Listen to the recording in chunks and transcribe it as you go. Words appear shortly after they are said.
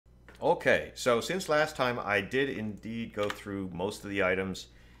Okay, so since last time I did indeed go through most of the items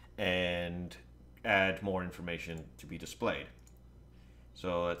and add more information to be displayed.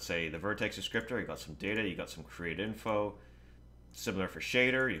 So let's say the vertex descriptor, you got some data, you got some create info. Similar for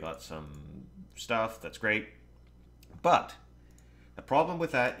shader, you got some stuff, that's great. But the problem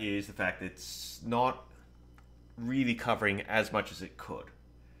with that is the fact that it's not really covering as much as it could.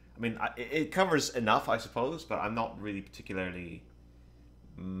 I mean, it covers enough, I suppose, but I'm not really particularly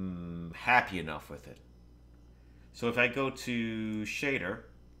happy enough with it. So if I go to shader,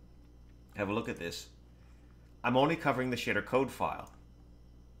 have a look at this, I'm only covering the shader code file.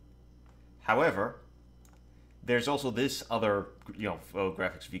 However, there's also this other,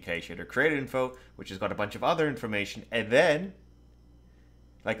 graphics VK shader create info, which has got a bunch of other information, and then,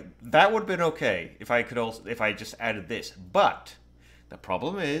 like, that would have been okay if I just added this. But the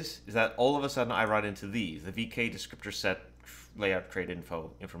problem is that all of a sudden I run into these, the VK descriptor set layout create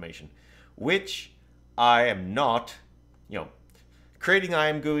info information, which I am not, creating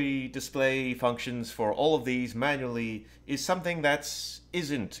ImGui display functions for all of these manually is something that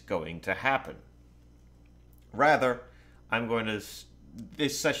isn't going to happen. Rather,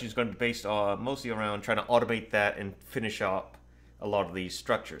 this session is going to be based on mostly around trying to automate that and finish up a lot of these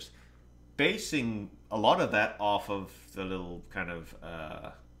structures. Basing a lot of that off of the little kind of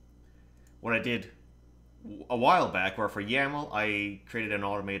what I did a while back, where for YAML I created an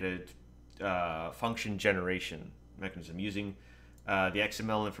automated function generation mechanism using the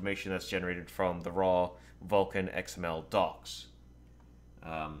XML information that's generated from the raw Vulkan XML docs.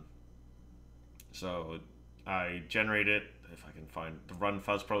 So I generate it, if I can find the run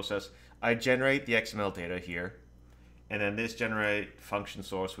fuzz process, I generate the XML data here, and then this generate function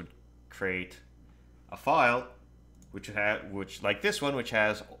source would create a file which like this one, which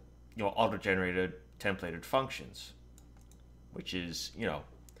has auto-generated templated functions, which is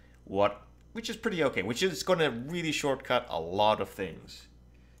which is pretty okay, which is going to really shortcut a lot of things.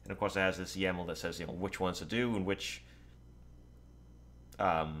 And of course it has this YAML that says which ones to do and which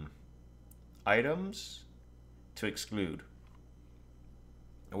items to exclude,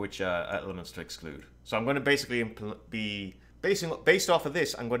 which elements to exclude. So I'm going to basically based off of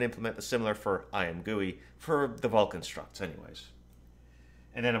this, I'm going to implement the similar for ImGui for the Vulkan structs anyways.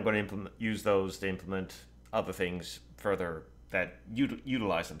 And then I'm going to use those to implement other things further that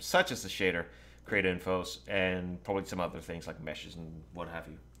utilize them, such as the shader, create infos, and probably some other things like meshes and what have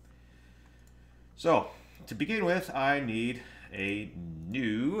you. So to begin with, I need a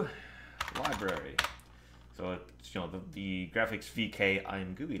new library. So it's the graphics VK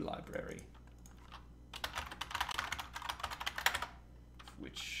ImGui library,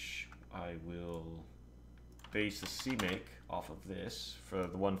 which I will base the CMake off of this for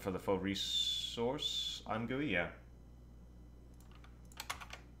the one for the full resource ImGui, yeah.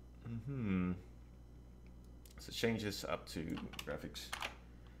 So change this up to graphics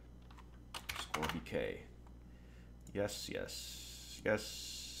 _ VK. Yes.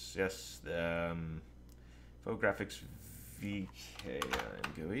 Full graphics VK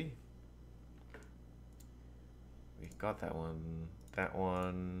ImGui. We got that one. That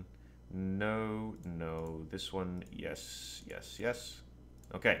one. No. This one. Yes.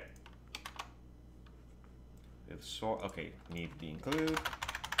 Okay. Okay. Need the include.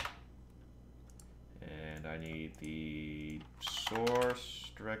 And I need the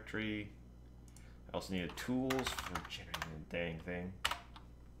source directory. I also need tools for generating the dang thing.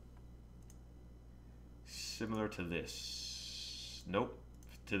 Similar to this. Nope.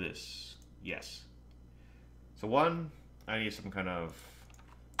 To this. Yes. So one, I need some kind of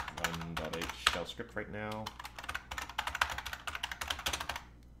run.h shell script right now,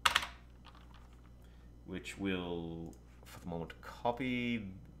 which will, for the moment, copy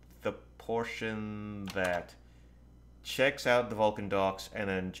the portion that checks out the Vulkan docs and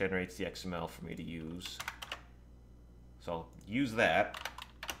then generates the XML for me to use. So I'll use that.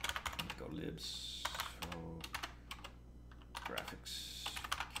 Go libs. So graphics.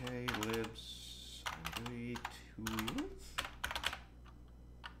 Okay, libs. ImGui tools.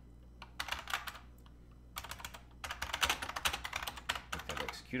 Make that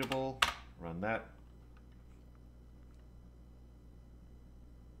executable. Run that.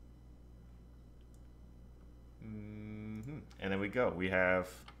 And there we go. We have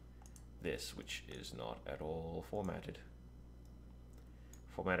this, which is not at all formatted.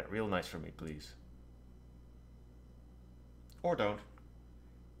 Format it real nice for me, please. Or don't.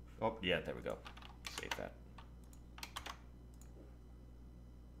 Oh, yeah, there we go. Save that.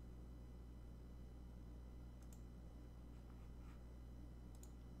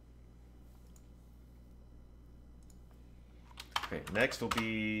 Okay, Okay, next will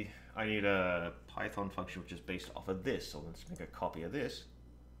be, I need a Python function which is based off of this. So let's make a copy of this.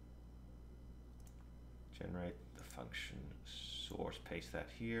 Generate the function source, paste that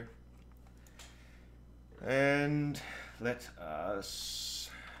here. And let us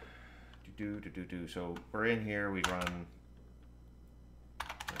do. So we're in here, we run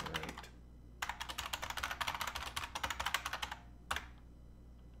generate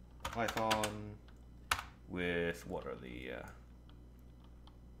Python with what are the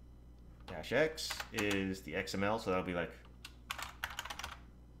 -x is the XML, so that'll be like,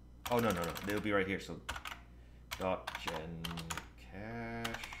 oh no, it'll be right here. So dot gen cache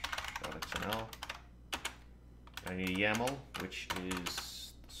dot XML. I need a YAML, which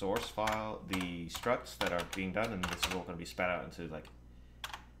is the source file, the structs that are being done, and this is all going to be spat out into like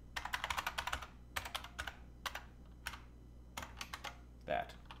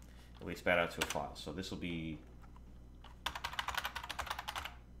that. It'll be spat out to a file. So this will be,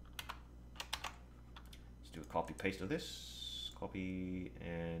 let's do a copy paste of this, copy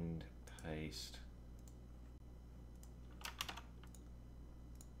and paste.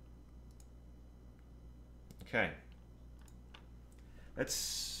 Okay, let's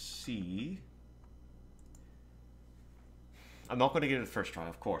see. I'm not going to get it the first try,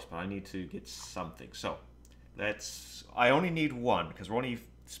 of course, but I need to get something. So I only need one because we're only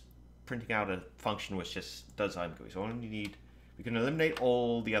printing out a function which just does ImGui. So we can eliminate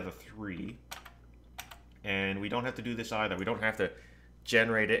all the other three, and we don't have to do this either. We don't have to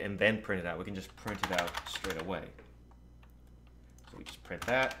generate it and then print it out. We can just print it out straight away. So we just print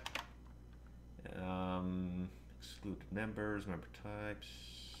that. Exclude members, member types.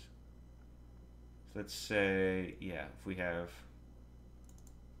 So let's say, yeah, if we have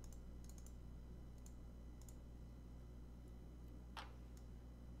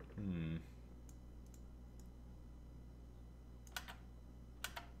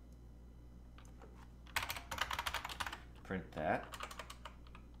print that.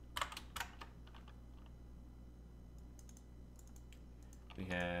 We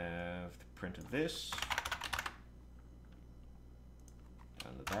have the print of this.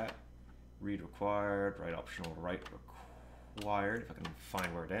 Down to that. Read required, write optional, write required. If I can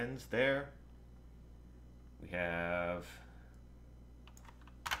find where it ends, there. We have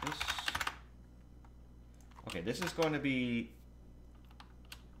this. Okay, this is going to be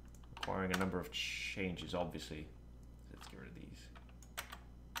requiring a number of changes, obviously. Let's get rid of these.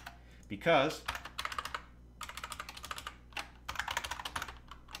 Because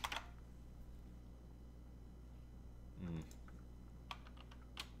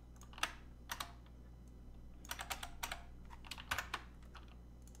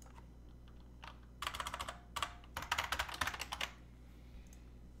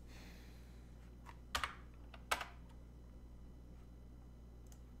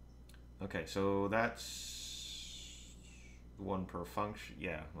okay, so that's one per function.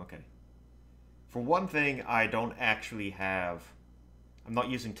 Yeah, okay. For one thing, I don't actually have, I'm not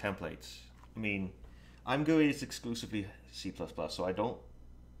using templates. I mean, ImGui is exclusively C++, so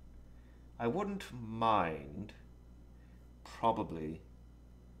I wouldn't mind probably,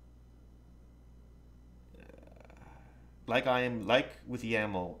 like with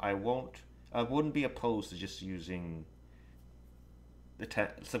YAML, I wouldn't be opposed to just using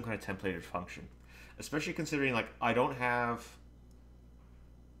some kind of templated function, especially considering like I don't have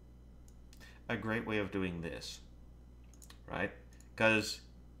a great way of doing this, right? Because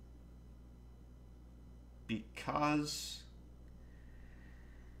just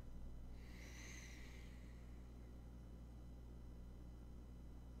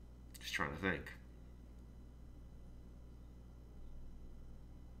trying to think.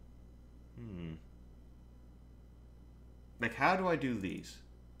 Like, how do I do these?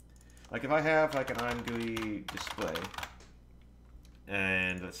 Like, if I have like an ImGui display,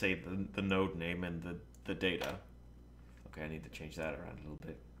 and let's say the node name and the data. Okay, I need to change that around a little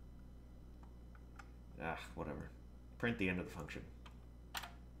bit. Whatever. Print the end of the function.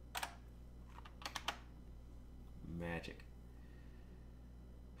 Magic.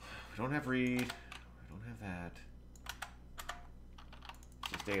 We don't have read. We don't have that.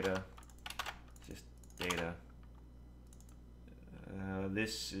 It's just data. It's just data.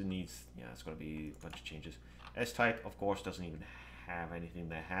 This needs, yeah, it's going to be a bunch of changes. S-type, of course, doesn't even have anything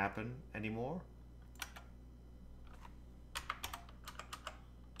that happen anymore.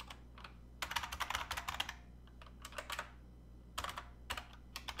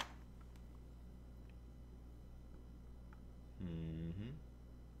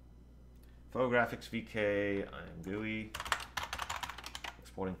 Photographics VK, ImGui,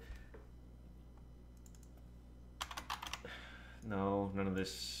 exporting. No, none of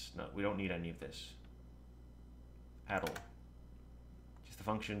this. No, we don't need any of this at all. Just the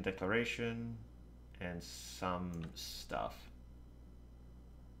function declaration and some stuff.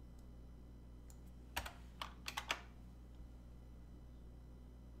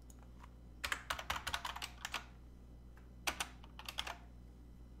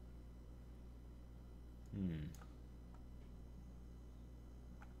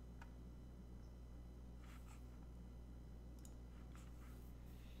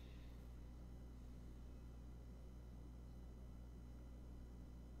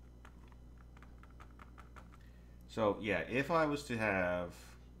 So yeah, if I was to have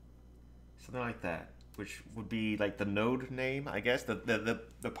something like that, which would be like the node name, I guess, the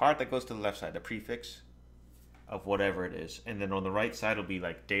part that goes to the left side, the prefix of whatever it is, and then on the right side will be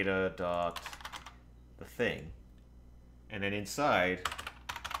like data dot the thing, and then inside,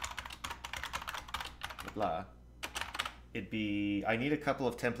 blah, it'd be, I need a couple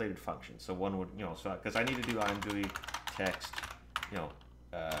of templated functions. So one would, you know, so because I need to do ImGui text, you know,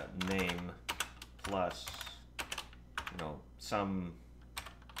 name plus, you know, something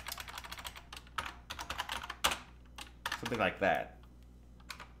like that.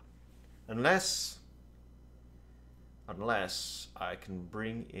 Unless I can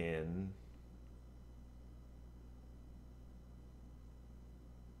bring in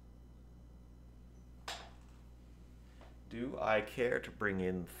do I care to bring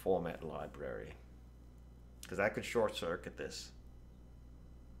in format library? Because I could short circuit this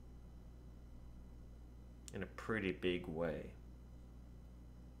in a pretty big way.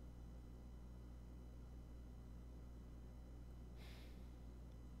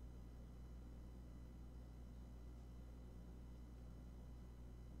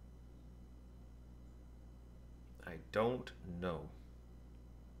 I don't know.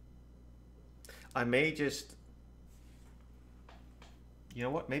 I may just, you know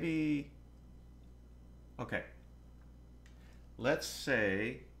what, maybe, okay. Let's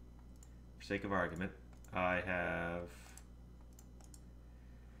say, for sake of argument, I have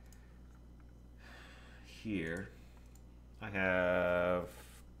here, I have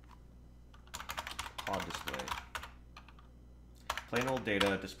pod display, plain old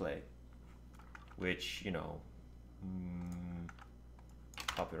data display, which, you know,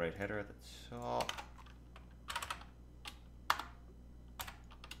 copyright header at the top.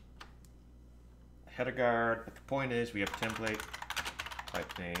 Header guard, but the point is we have template,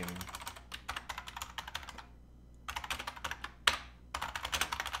 type name,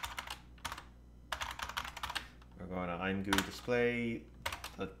 we're going to ImGui display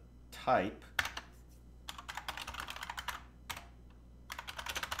the type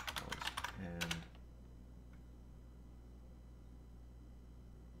and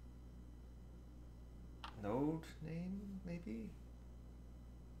node name, maybe?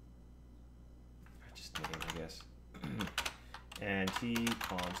 Just name, I guess. And t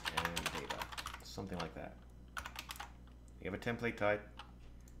const and data, something like that. You have a template type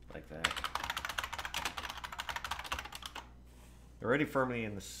like that. They're already firmly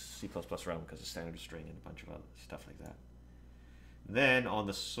in the C++ realm because it's standard string and a bunch of other stuff like that. Then on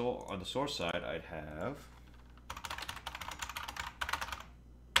the source side, I'd have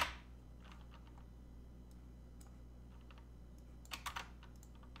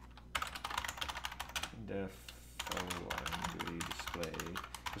def ImGui display,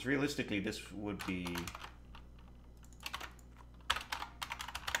 because realistically this would be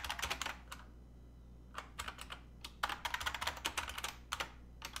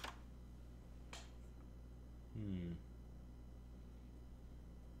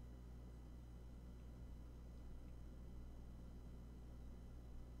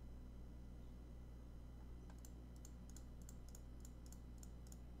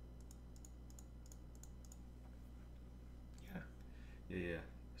yeah.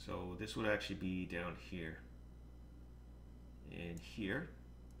 So this would actually be down here. And here,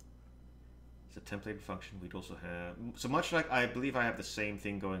 it's a template function. We'd also have, so much like I believe I have the same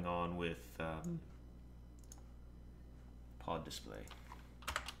thing going on with pod display.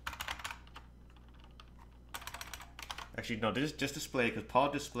 Actually, no, this is just display, because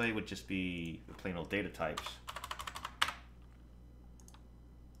pod display would just be the plain old data types.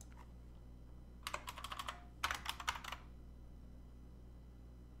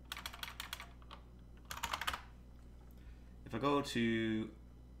 If I go to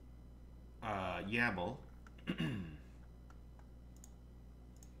Yaml, I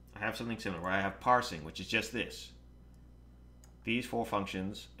have something similar where I have parsing, which is just this. These four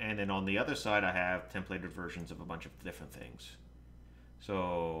functions, and then on the other side I have templated versions of a bunch of different things.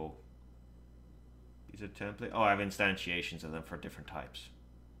 So These are template. Oh, I have instantiations of them for different types.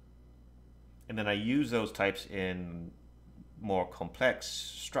 And then I use those types in more complex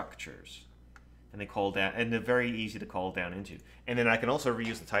structures. And they call down, and they're very easy to call down into. And then I can also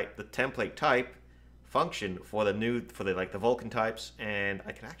reuse the template type function for the like the Vulkan types, and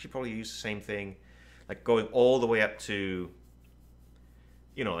I can actually probably use the same thing, like going all the way up to,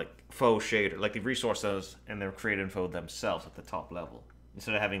 you know, like faux shader, like they've resourced those and they're creating info themselves at the top level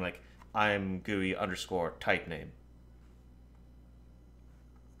instead of having like ImGui underscore type name.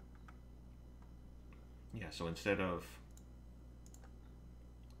 Yeah, so instead of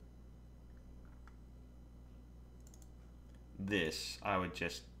this, I would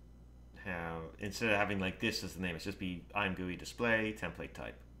just have, instead of having like this as the name, it's just be ImGui display template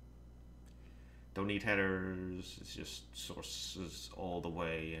type. Don't need headers, it's just sources all the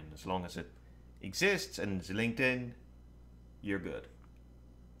way, and as long as it exists and it's linked in, you're good.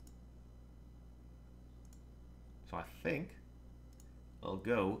 So I think I'll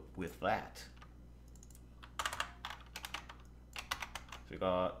go with that. So we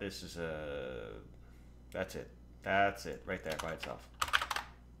got, this is a, that's it. That's it, right there by itself.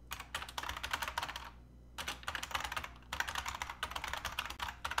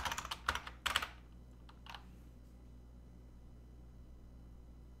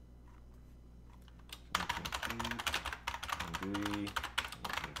 Include.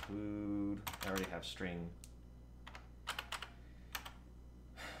 I already have string.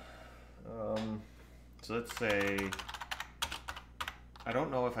 So let's say, I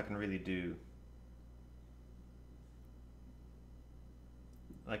don't know if I can really do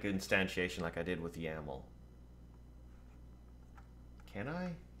like an instantiation like I did with YAML. Can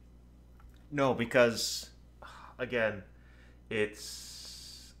I? No, because again,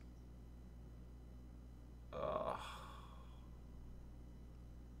 it's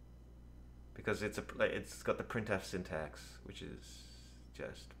because it's got the printf syntax, which is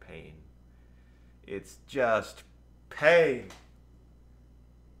just pain. It's just pain.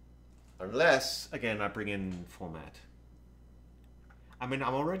 Unless, again, I bring in format. I mean,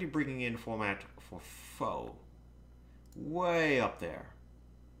 I'm already bringing in format for faux. Way up there.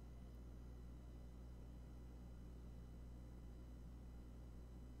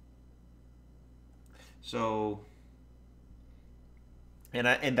 So,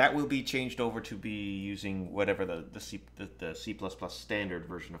 and that will be changed over to be using whatever the C standard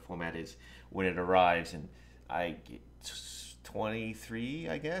version of format is when it arrives, and I get 23,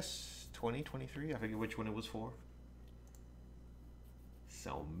 I guess 2023. I forget which one it was for.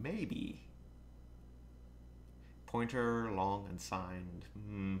 So maybe pointer long and signed.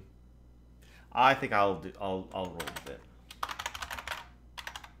 I think I'll roll with it.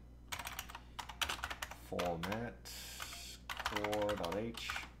 Format core.h.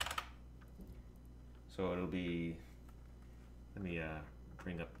 So it'll be, let me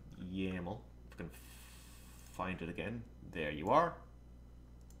bring up YAML, if I can find it again. There you are.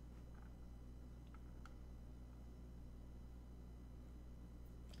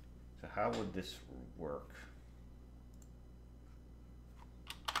 So how would this work?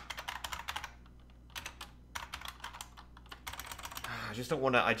 I just don't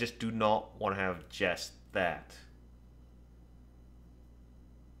want to, I just do not want to have just that.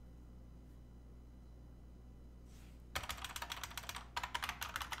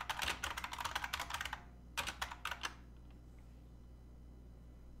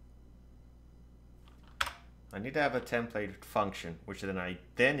 I need to have a template function, which then I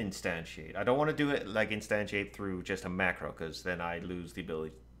instantiate. I don't want to do it like instantiate through just a macro, because then I lose the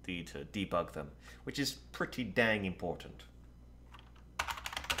ability to debug them, which is pretty dang important. I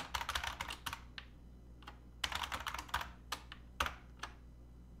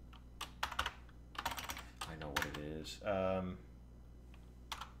know what it is.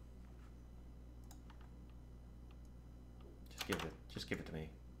 Just give it to me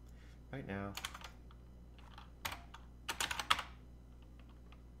right now.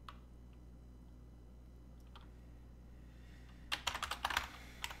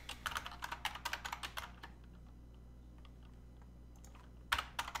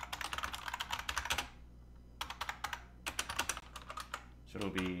 So it'll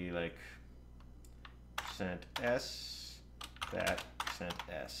be like %s that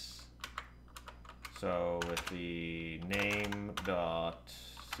 %s. So with the name dot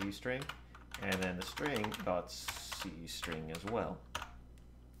c string, and then the string dot c string as well.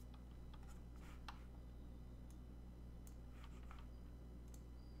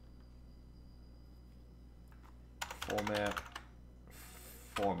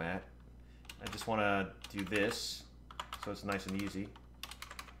 Format. I just want to do this so it's nice and easy.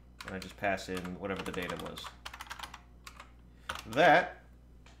 and I just pass in whatever the data was. That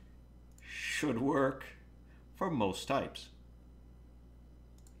should work for most types.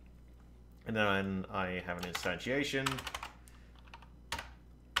 And then I have an instantiation.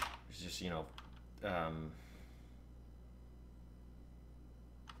 It's just, you know, how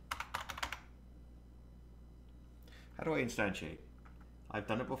do I instantiate? I've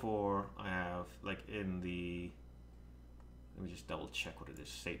done it before. I have, like, in the, let me just double check what it is.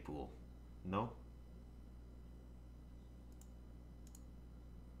 State pool. No?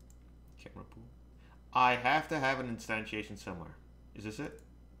 Camera pool. I have to have an instantiation somewhere. Is this it?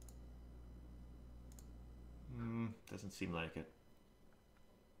 Doesn't seem like it.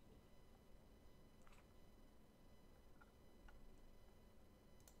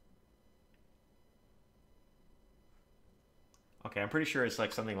 Okay, I'm pretty sure it's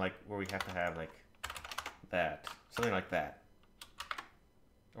like something like where we have to have like that. Something like that.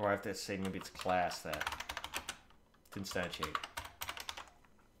 Or I have to say maybe it's class that to instantiate.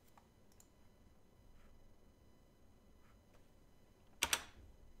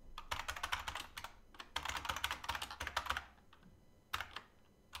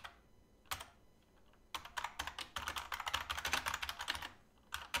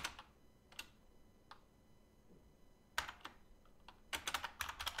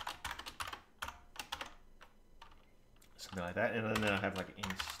 Something like that, and then I have like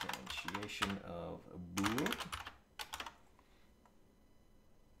instantiation of a bool.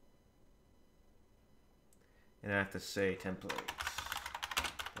 And I have to say templates,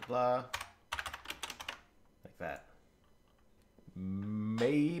 blah, blah, like that.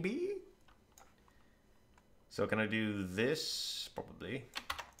 Maybe. So can I do this? Probably.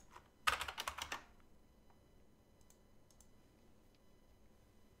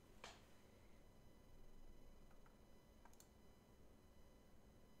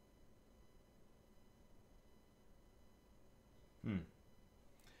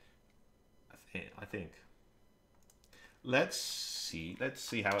 I think. Let's see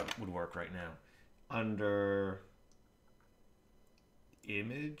how it would work right now. Under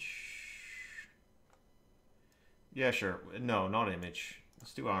image. Yeah, sure. No, not image.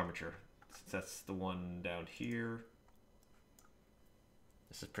 Let's do armature. That's the one down here.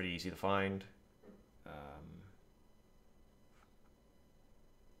 This is pretty easy to find.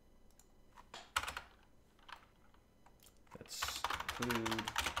 Let's include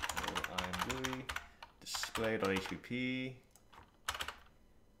ImGui display.hpp.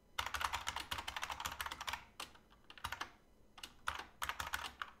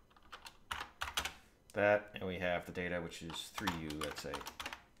 That, and we have the data, which is 3U, let's say.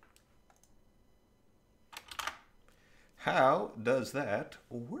 How does that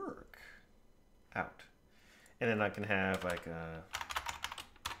work out? And then I can have like a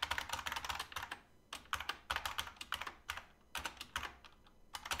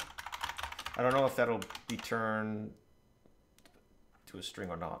I don't know if that'll be turned to a string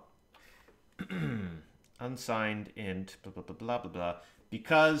or not. Unsigned int blah blah blah blah blah blah.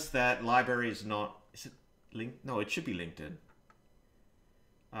 Because that library is not, is it linked? No, it should be linked in.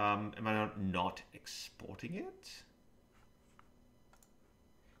 Am I not exporting it?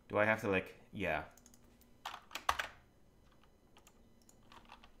 Do I have to like, yeah.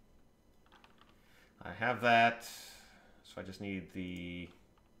 I have that. So I just need the,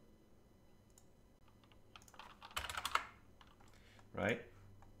 right?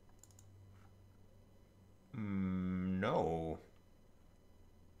 No.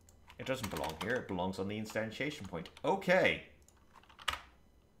 It doesn't belong here. It belongs on the instantiation point. Okay.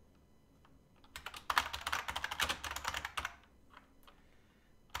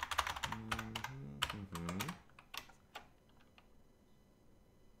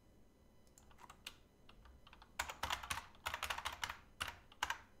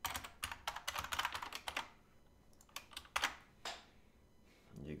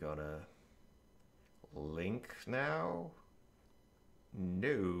 You gonna link now?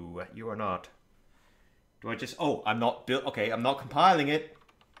 No, you are not. Do I just... Oh, I'm not built... Okay, I'm not compiling it.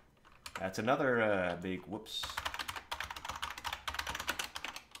 That's another big whoops.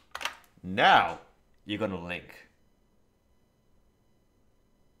 Now, you're gonna link.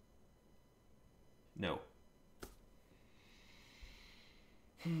 No.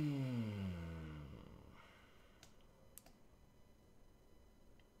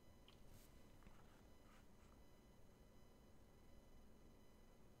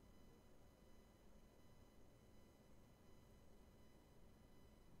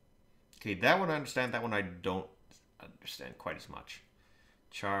 Okay, that one I understand. That one I don't understand quite as much.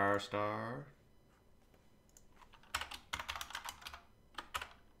 Char star.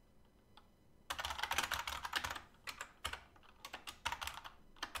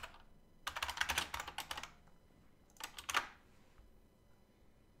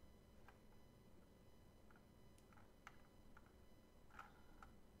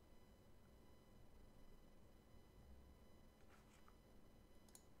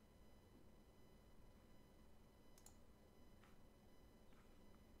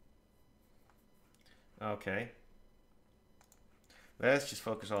 Okay. Let's just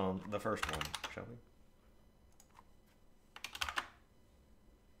focus on the first one, shall we?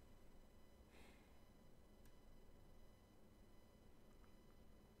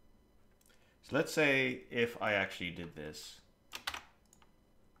 So let's say if I actually did this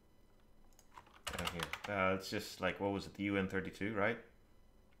down here. It's just like, what was it, the UN32, right?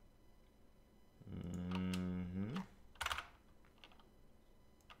 Mm-hmm.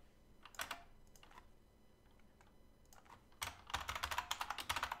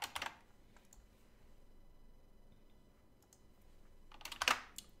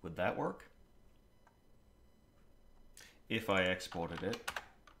 Would that work? If I exported it.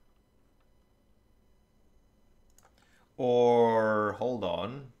 Or, hold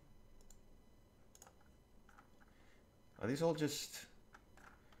on. Are these all just...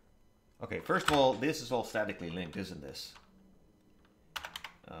 Okay, first of all, this is all statically linked, isn't this?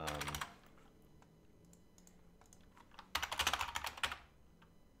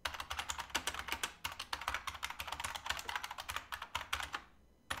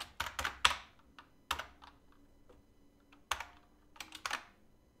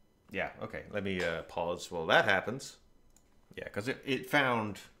 Yeah, okay, let me pause while that happens. Yeah, because it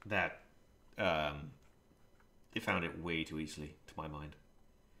found that... it found it way too easily, to my mind.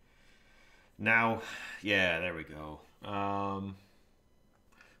 Now, yeah, there we go. So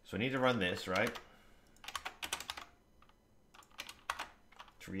I need to run this, right?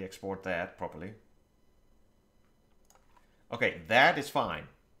 To re-export that properly. Okay, that is fine.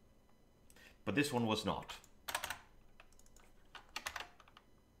 But this one was not.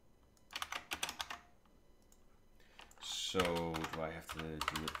 So, do I have to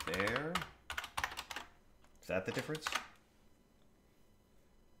do it there? Is that the difference?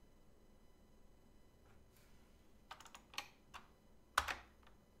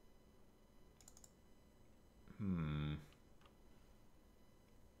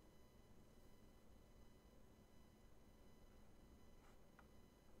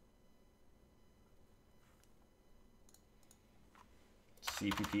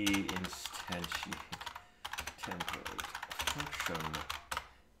 CPP instantiate template function.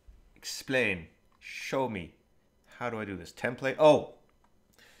 Explain. Show me. How do I do this? Template. Oh!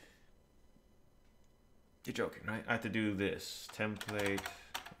 You're joking, right? I have to do this. Template.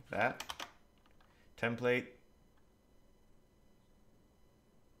 Like that. Template.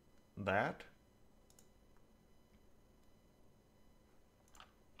 That.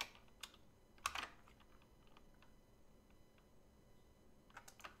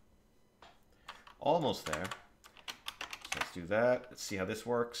 Almost there. So let's do that. Let's see how this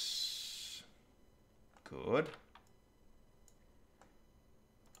works. Good.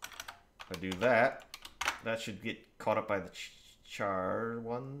 If I do that, that should get caught up by the char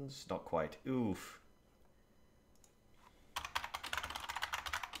ones. Not quite. Oof.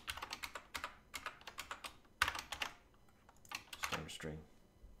 Standard string.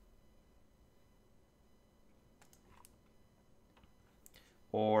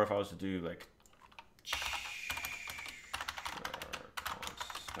 Or if I was to do like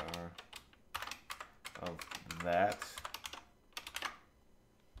star of that,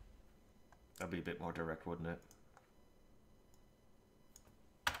 that'd be a bit more direct, wouldn't it?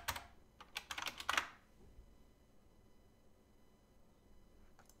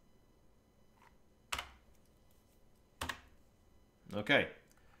 Okay.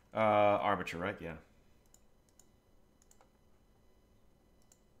 Arbiter, right? Yeah.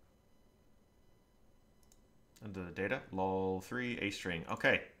 Under the data, lol3 a string.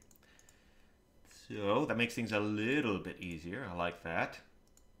 Okay. So that makes things a little bit easier. I like that.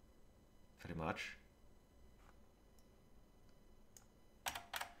 Pretty much.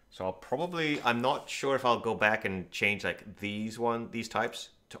 So I'll probably, I'm not sure if I'll go back and change like these types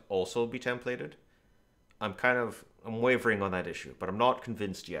to also be templated. I'm wavering on that issue, but I'm not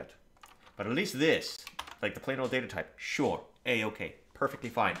convinced yet. But at least this, like the plain old data type, sure, A-okay, perfectly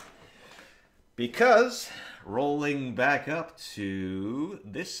fine. Because rolling back up to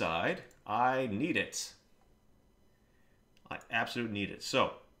this side, I need it. I absolutely need it.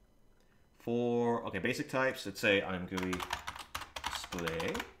 So for, okay, basic types, let's say ImGui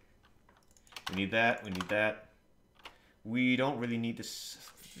display. We need that, we need that. We don't really need this.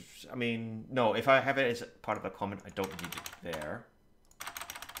 I mean, no, if I have it as part of a comment, I don't need it there.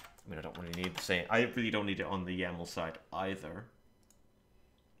 I mean, I don't really need the same. I really don't need it on the YAML side either.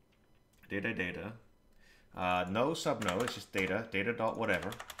 Data. No sub-no, it's just data dot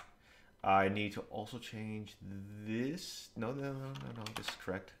whatever. I need to also change this. No, this is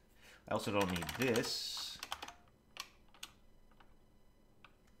correct. I also don't need this.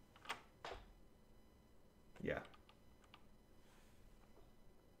 Yeah.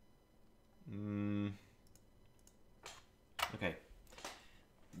 Okay.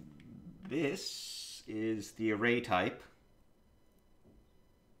 This is the array type.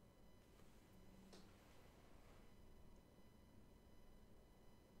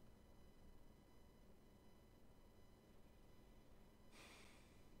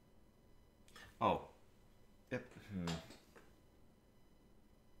 Oh. Yep.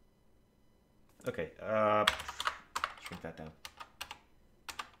 Okay. Shrink that down.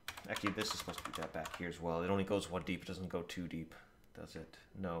 Actually, this is supposed to be that back here as well. It only goes one deep. It doesn't go too deep, does it?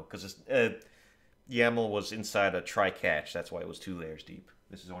 No, because YAML was inside a try-catch. That's why it was 2 layers deep.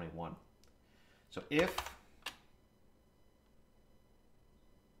 This is only 1. So if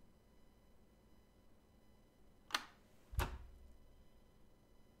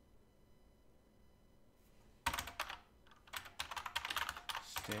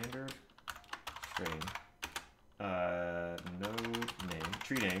standard string node name,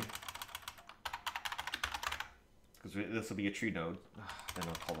 tree name, because this will be a tree node, then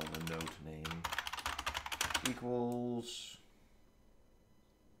I'll call it a node name, equals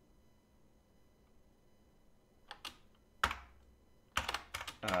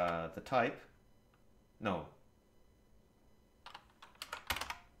the type, no,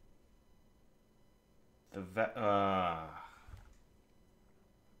 the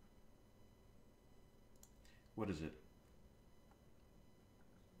what is it?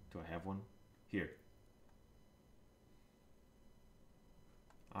 Do I have one? Here.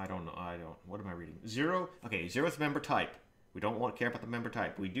 I don't know. I don't. What am I reading? 0. Okay, 0th member type. We don't care about the member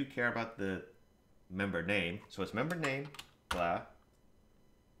type. We do care about the member name. So it's member name, blah.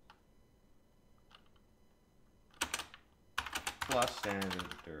 Plus standard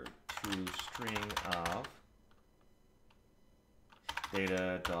true string of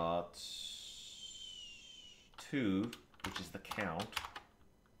data dot 2, which is the count,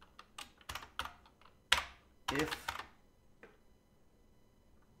 if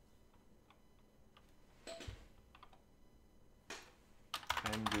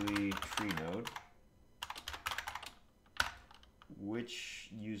ImGui tree node, which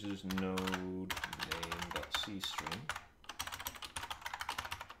uses node name.cstring,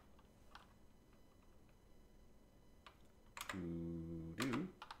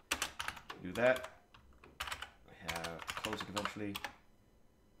 do that. We have to close it eventually.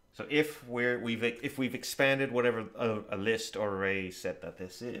 So if we've expanded whatever a list or array set that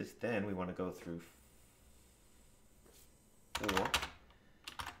this is, then we want to go through 4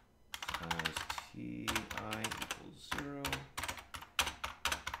 times ti equals 0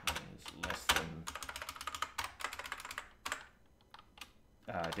 is less than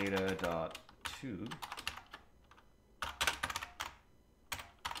data dot 2.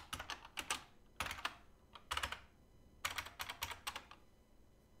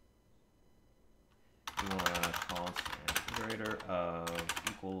 Of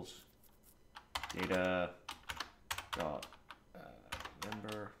equals data dot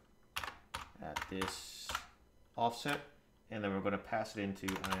member at this offset, and then we're going to pass it into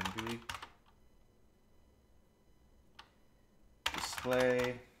ImGui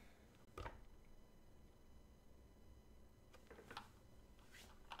display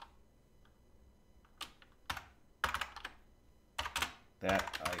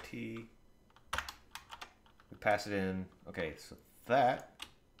that IT. We pass it in. Okay, so that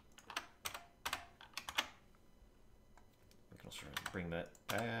we can also bring that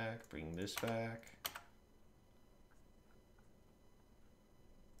back, bring this back.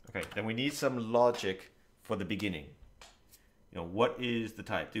 Okay, then we need some logic for the beginning. You know, what is the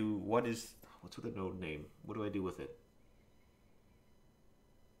type? What's with the node name? What do I do with it?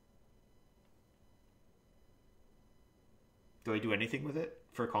 Do I do anything with it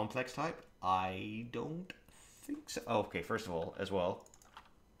for a complex type? I don't think so. Oh, okay, first of all, as well.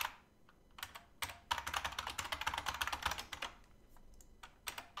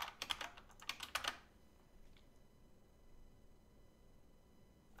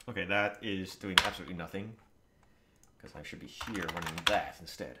 Okay, that is doing absolutely nothing, because I should be here running that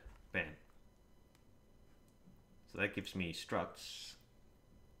instead. Bam. So that gives me structs,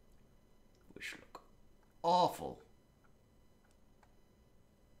 which look awful.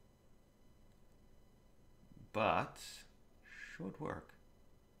 But should work.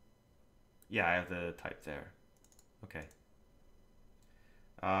 Yeah, I have the type there. Okay.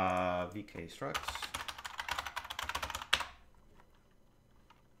 VK structs.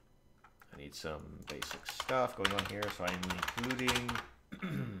 I need some basic stuff going on here, so I'm including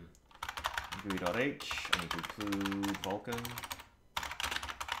GUI.h. I need to include Vulkan.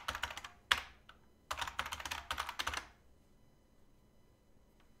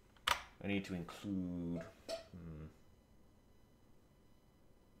 I need to include.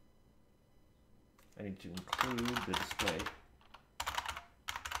 I need to include the display.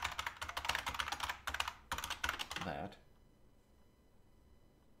 That.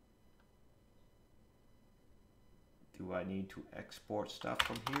 Do I need to export stuff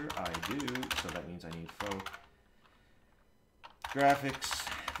from here? I do, so that means I need faux graphics,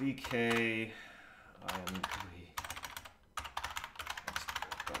 VK, ImGui,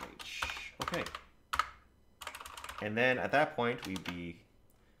 export.h. Okay. And then at that point, we'd be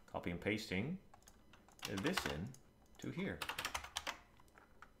copy and pasting this in to here.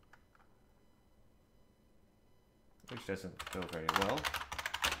 Which doesn't go very well.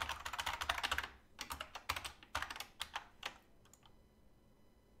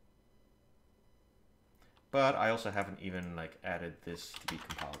 But I also haven't even like added this to be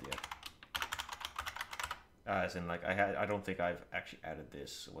compiled yet. As in, like, I don't think I've actually added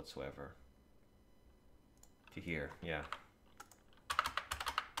this whatsoever to here. Yeah.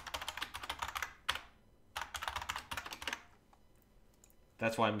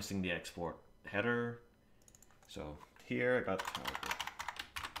 That's why I'm missing the export header. So here I got target.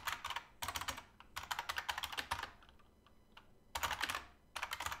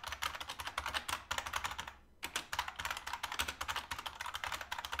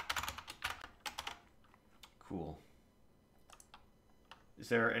 Cool. Is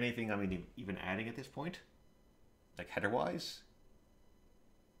there anything I'm even adding at this point? Like header-wise?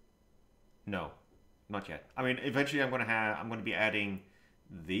 No, not yet. I mean, eventually I'm going to be adding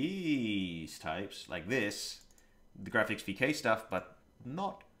these types like this, the graphics VK stuff, but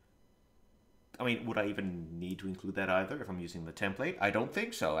not. I mean, would I even need to include that either if I'm using the template? I don't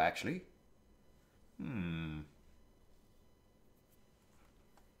think so, actually.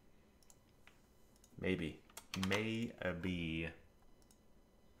 Maybe. Maybe.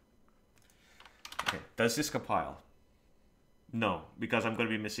 Okay, does this compile? No, because I'm going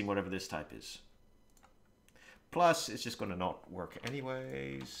to be missing whatever this type is. Plus, it's just going to not work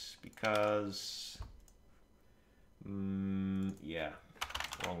anyways, because... yeah,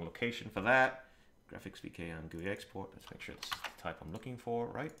 wrong location for that. Graphics VK ImGui export. Let's make sure this is the type I'm looking for,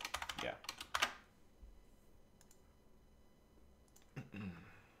 right? Yeah.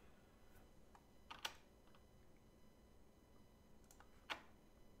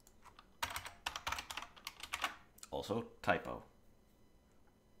 Also, typo.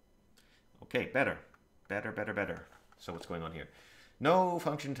 Okay, better. Better. So what's going on here? No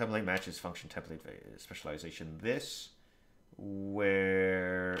function template matches function template specialization. This,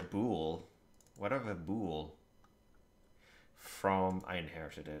 where bool, whatever bool from, I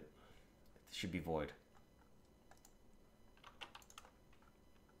inherited it. It should be void.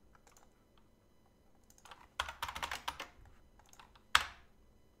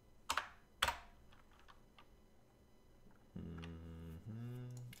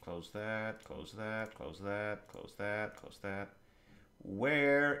 Close that, close that, close that, close that, close that.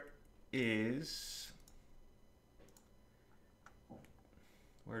 Where's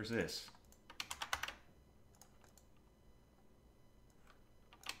this?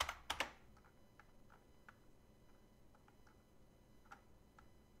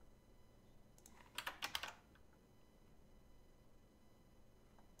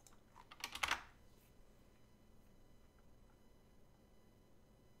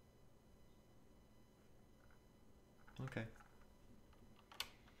 Okay.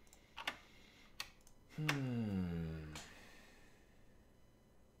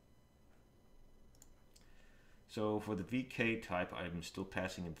 So for the VK type, I'm still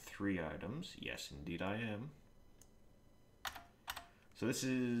passing in 3 items. Yes, indeed I am. So this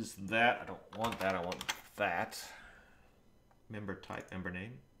is that. I don't want that. I want that. Member type, member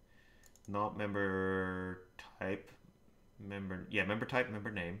name. Not member type, member. Yeah, member type,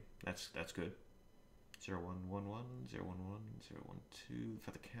 member name. That's good. 0111, 011, 012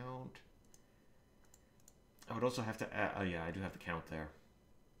 for the count. I would also have to add, oh yeah, I do have the count there.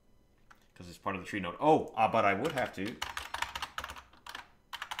 Because it's part of the tree node. Oh, but I would have to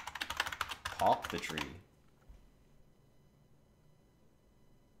pop the tree.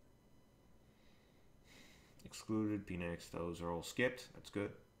 Excluded, pnex, those are all skipped. That's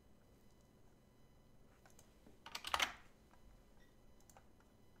good.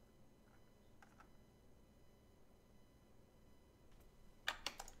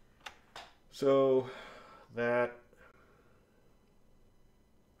 So that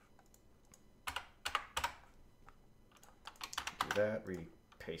do that,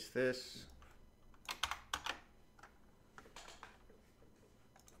 repaste this.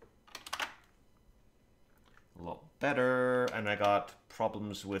 A lot better, and I got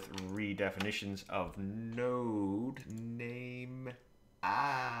problems with redefinitions of node name.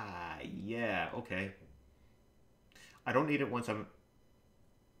 Ah, yeah, okay. I don't need it once I'm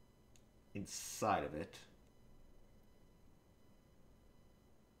inside of it.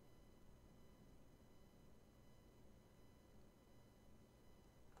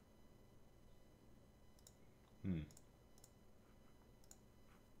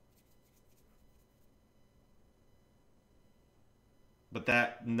 But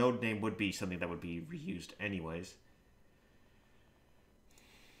that node name would be something that would be reused anyways.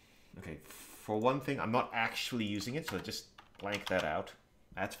 Okay, for one thing, I'm not actually using it, so just blank that out.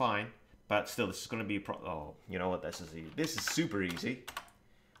 That's fine. But still, this is going to be a oh, you know what? This is super easy.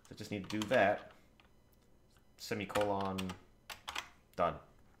 So I just need to do that. Semicolon. Done.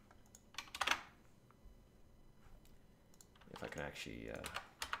 If I can actually...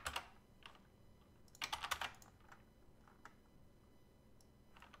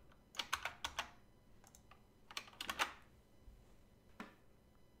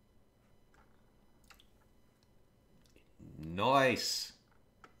 Nice.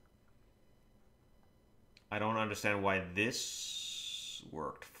 I don't understand why this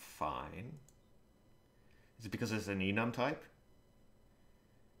worked fine. Is it because it's an enum type?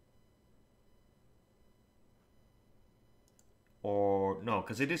 Or no,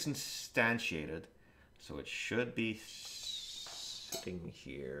 because it is instantiated, so it should be sitting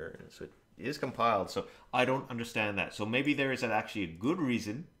here. So it is compiled. So I don't understand that. So maybe there is actually a good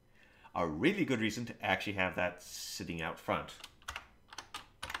reason, a really good reason to actually have that sitting out front.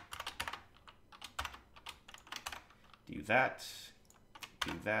 Do that,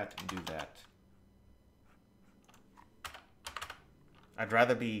 and do that. I'd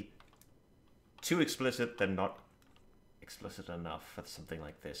rather be too explicit than not explicit enough for something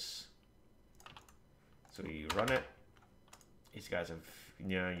like this. So you run it. These guys have,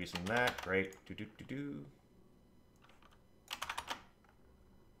 you know, using that. Great.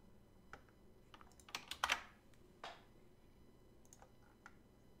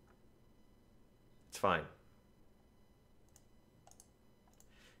 It's fine.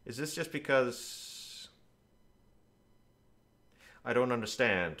 Is this just because I don't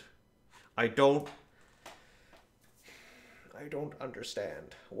understand? I don't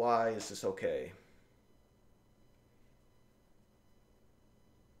understand. Why is this okay?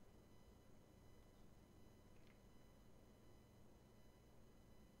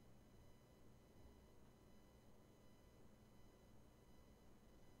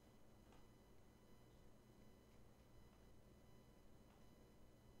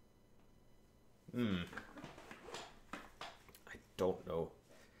 I don't know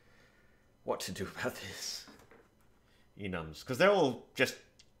what to do about this. Enums, because they're all just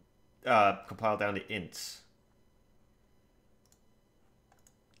compiled down to ints.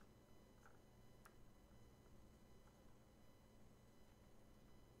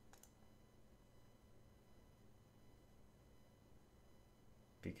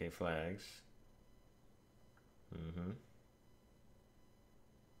 PK flags.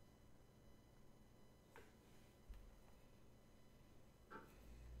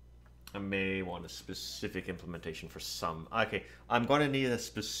 I may want a specific implementation for some. Okay, I'm going to need a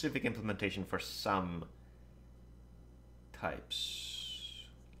specific implementation for some types.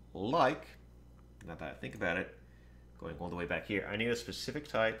 Like, now that I think about it, going all the way back here, I need a specific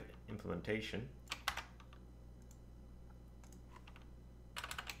type implementation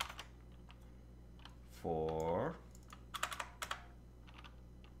for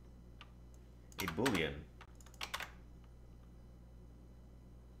a Boolean.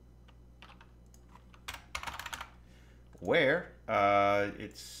 Where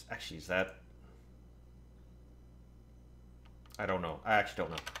it's actually, is that, I don't know. I actually don't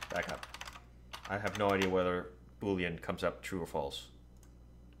know. Back up. I have no idea whether Boolean comes up true or false.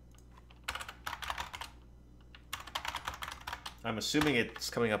 I'm assuming it's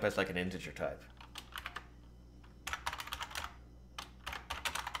coming up as like an integer type.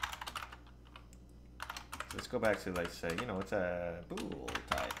 So let's go back to, like, say, you know, it's a bool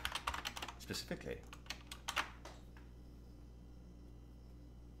type specifically.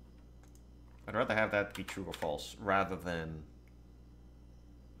 I'd rather have that be true or false rather than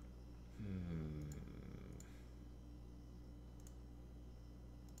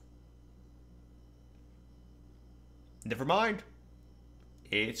never mind.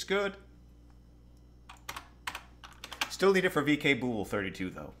 It's good. Still need it for VK bool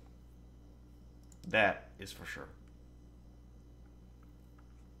 32 though. That is for sure.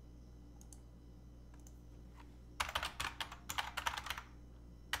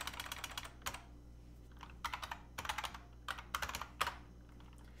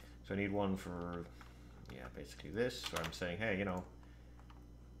 So I need one for, yeah, basically this. So I'm saying, hey, you know,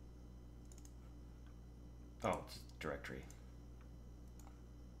 oh, it's directory.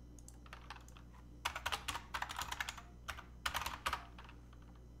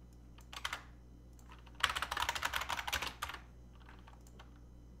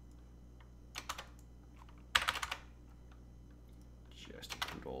 Just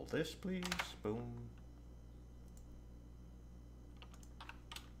include all this, please. Boom.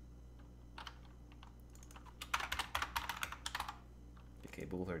 Okay,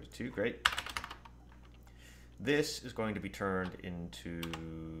 bool 32, great. This is going to be turned into...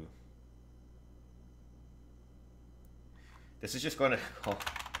 This is just going to... Oh.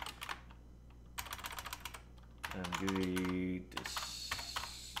 ImGui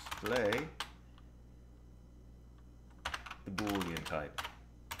display the Boolean type.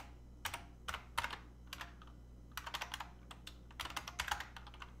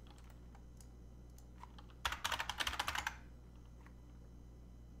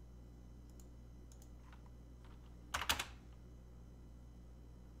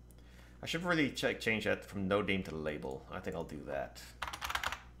 I should really change that from node name to label. I think I'll do that.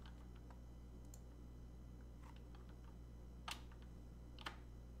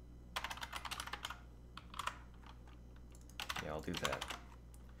 Yeah, I'll do that.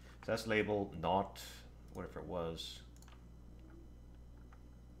 So that's label, not whatever it was.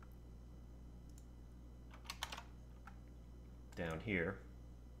 Down here.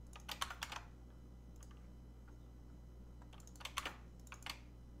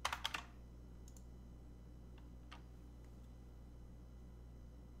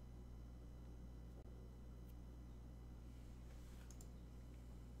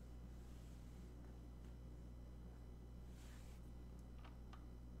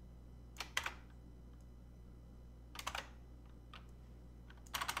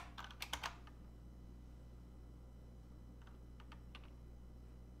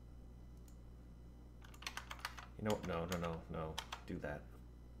 You know what? No. Do that.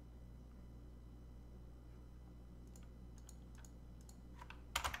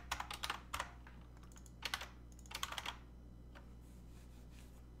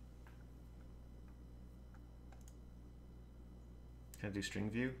 Can I do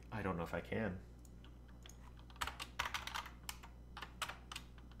string view? I don't know if I can.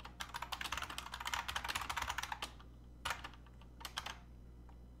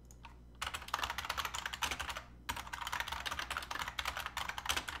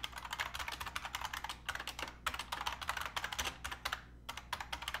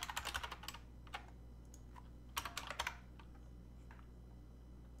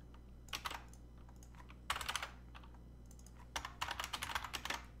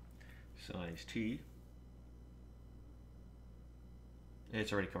 Size T.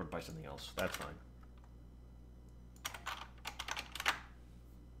 It's already covered by something else. That's fine.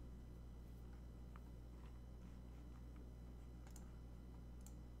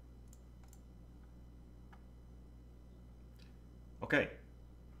 Okay.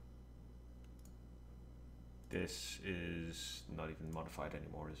 This is not even modified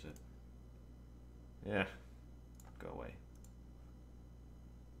anymore, is it? Yeah. Go away.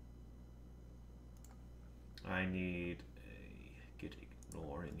 I need a git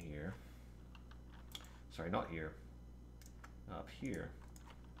ignore in here. Sorry, not here. Up here.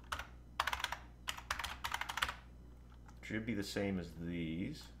 Should be the same as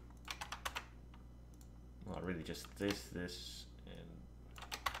these. Well, really just this, and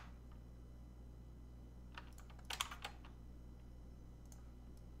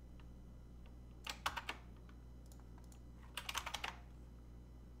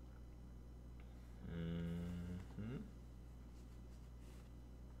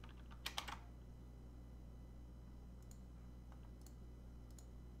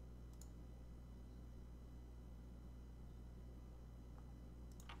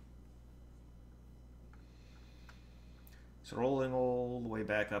so rolling all the way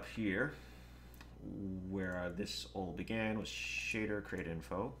back up here, where this all began was shader create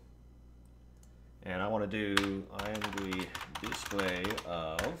info, and I want to do ImGui display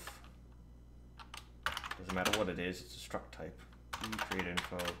of, doesn't matter what it is, it's a struct type, create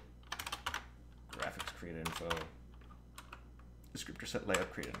info, graphics create info, descriptor set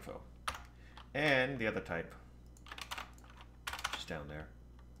layout create info, and the other type just down there.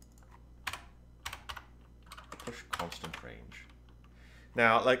 Push constant range.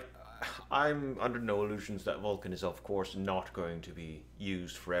 Now, like, I'm under no illusions that Vulkan is, of course, not going to be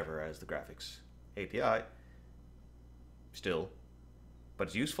used forever as the graphics API. Still. But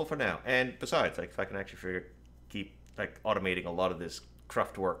it's useful for now. And besides, like, if I can actually keep, like, automating a lot of this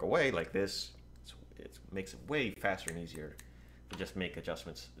cruft work away like this, it makes it way faster and easier to just make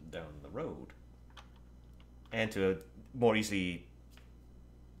adjustments down the road, and to more easily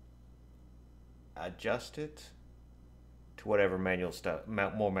adjust it to whatever manual stuff,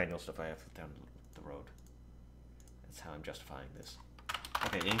 more manual stuff I have down the road. That's how I'm justifying this.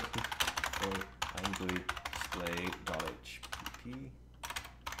 Okay, ImGui display.hpp.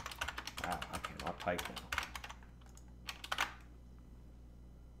 Wow, I cannot type now.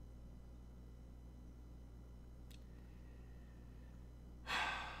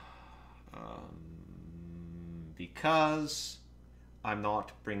 Because I'm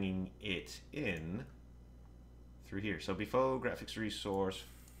not bringing it in through here. So before graphics resource,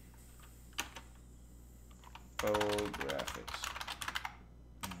 graphics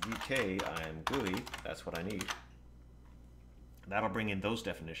VK ImGui, that's what I need. That'll bring in those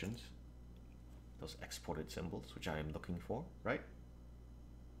definitions, those exported symbols, which I am looking for, right?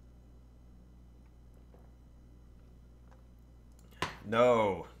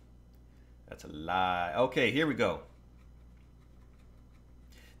 No, that's a lie. Okay, here we go.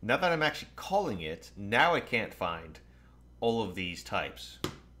 Now that I'm actually calling it, now I can't find all of these types,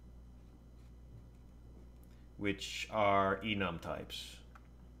 which are enum types.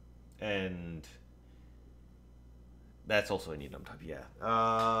 And that's also an enum type, yeah.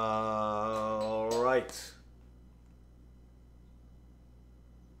 All right.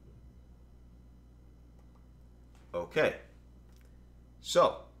 Okay.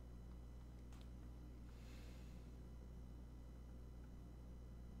 So,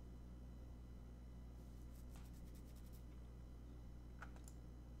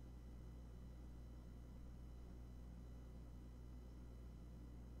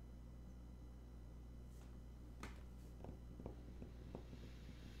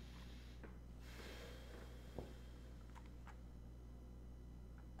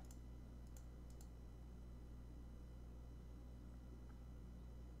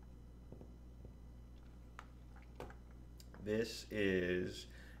 this is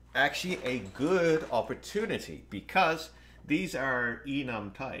actually a good opportunity because these are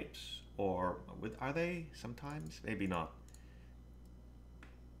enum types, or are they sometimes? Maybe not.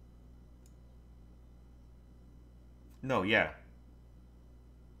 No, yeah.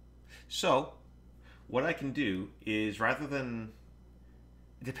 So what I can do is, rather than,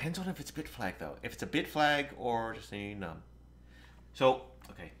 it depends on if it's bit flag though. If it's a bit flag or just an enum. So,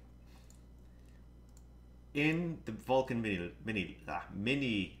 okay. In the Vulkan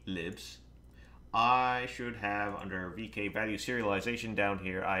mini libs, I should have, under VK value serialization down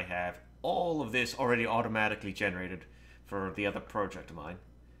here, I have all of this already automatically generated for the other project of mine.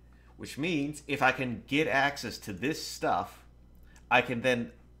 Which means if I can get access to this stuff, I can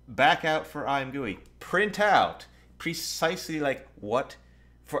then back out for ImGui, print out precisely like what,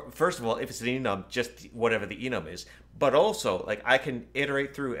 first of all, if it's an enum, just whatever the enum is, but also like I can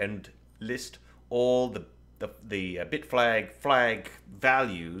iterate through and list all the bit flag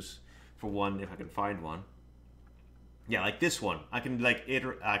values for one, if I can find one. Yeah, like this one. I can like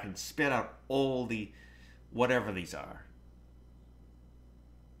I can spit out all the whatever these are.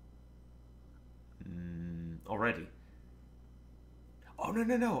 Already. Oh,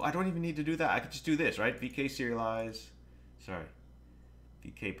 no. I don't even need to do that. I could just do this, right? VK serialize. Sorry.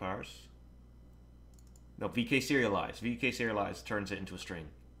 VK parse. No, VK serialize. VK serialize turns it into a string.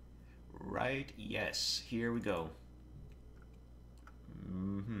 Right? Yes. Here we go.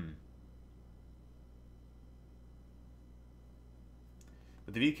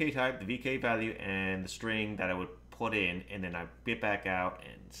 With the VK type, the VK value, and the string that I would put in, and then I bit back out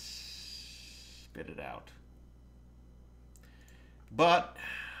and spit it out. But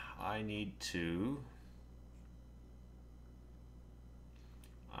I need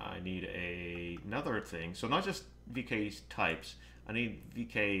another thing. So not just VK types. I need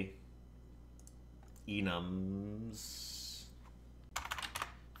VK enums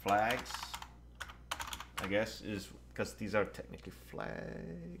flags, I guess, is because these are technically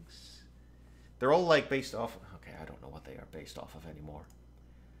flags. They're all like based off. Okay, I don't know what they are based off of anymore.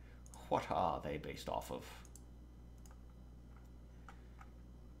 What are they based off of?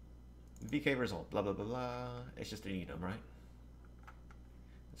 VK result, blah blah blah blah. It's just an enum, right?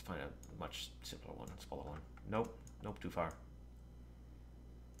 Let's find a much simpler one, smaller one. Nope, too far.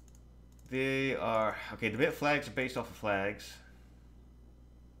 They are okay. The bit flags are based off of flags.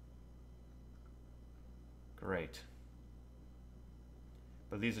 Great.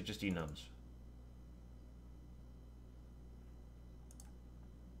 But these are just enums.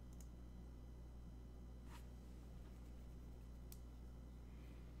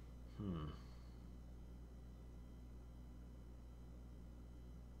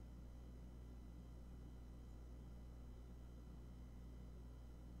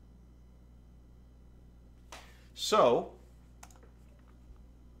 So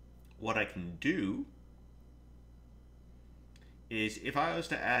what I can do is if I was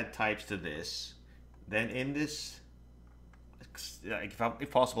to add types to this, then in this,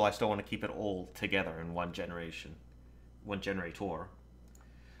 if possible, I still want to keep it all together in one generation, one generator.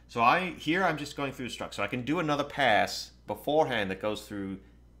 So here I'm just going through struct. So I can do another pass beforehand that goes through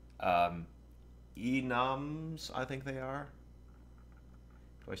enums, I think they are.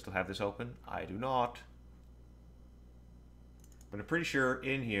 Do I still have this open? I do not. But I'm pretty sure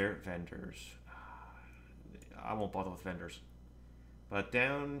in here, vendors. I won't bother with vendors. But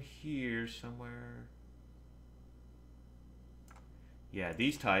down here somewhere. Yeah,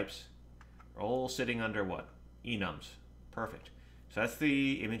 these types are all sitting under what? Enums. Perfect. So that's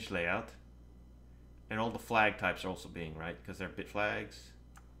the image layout. And all the flag types are also being, right? Because they're bit flags.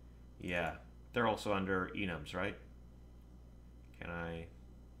 Yeah, they're also under enums, right? Can I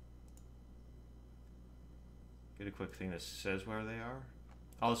get a quick thing that says where they are?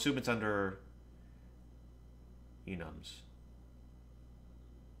 I'll assume it's under enums.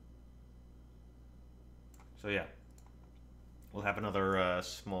 So yeah, we'll have another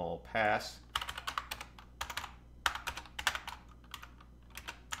small pass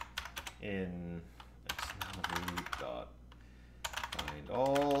in dot find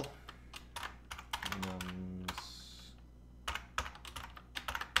all enums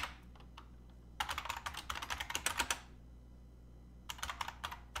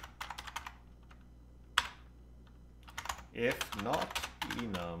if not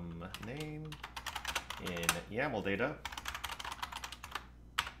enum name in YAML data.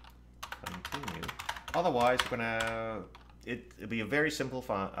 Continue. Otherwise, we're gonna it'll be a very simple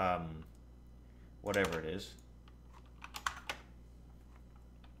whatever it is,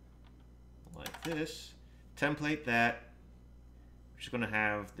 like this template that which is going to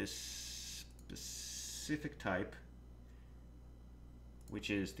have this specific type, which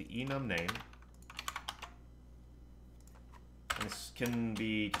is the enum name. And this can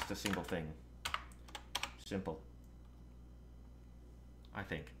be just a single thing. Simple, I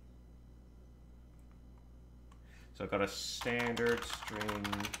think. So I've got a standard string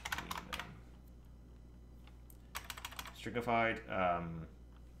stringified.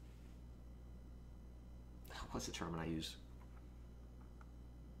 What's the term I use?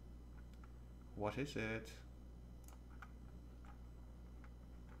 What is it?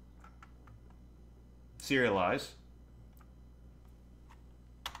 Serialize.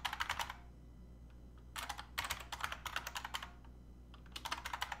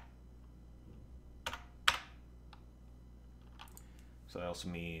 So that also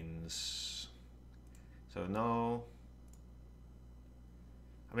means, so no.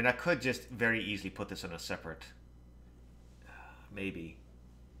 I mean, I could just very easily put this in a separate, maybe.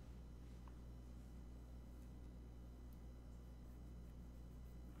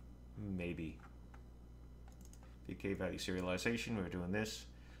 Maybe. VK value serialization, we're doing this.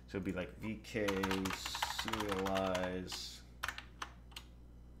 So it'd be like VK serialize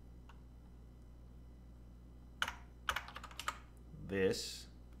this,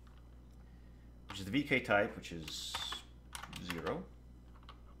 which is the VK type, which is 0.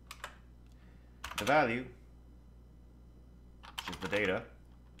 The value, which is the data,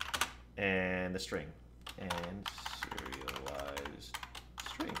 and the string, and serialized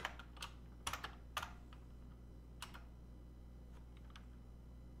string.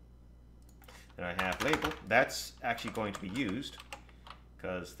 And I have label. That's actually going to be used,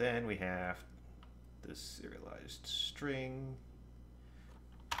 because then we have this serialized string.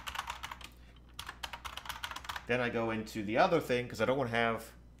 Then I go into the other thing, because I don't want to have,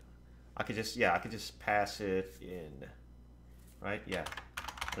 I could just pass it in, right? Yeah.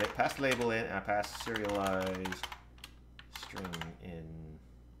 I pass the label in, and I pass serialized string in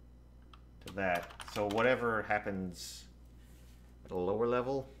to that. So whatever happens at a lower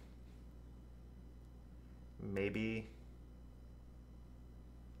level, maybe,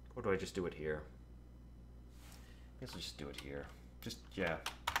 or do I just do it here? I guess I'll just do it here. Just, yeah.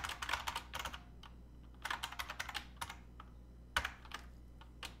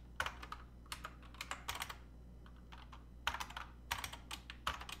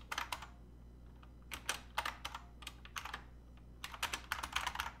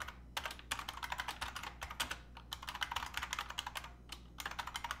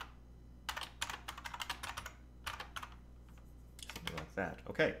 That.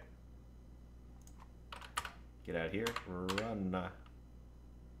 Okay. Get out of here. Run.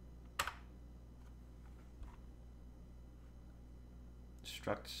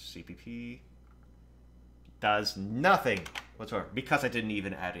 Struct CPP does nothing whatsoever because I didn't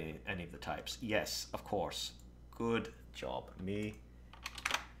even add any of the types. Yes, of course. Good job, me.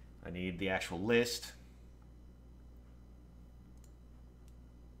 I need the actual list.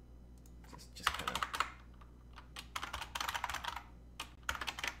 Just kind of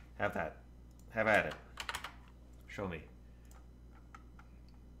have that. Have at it. Show me.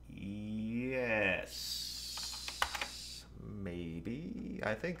 Yes. Maybe.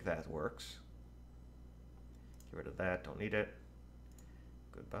 I think that works. Get rid of that. Don't need it.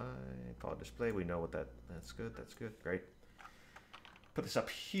 Goodbye. Pod display. We know what that's good. That's good. Great. Put this up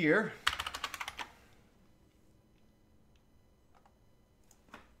here.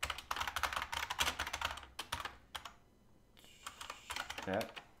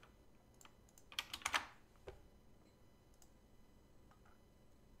 That.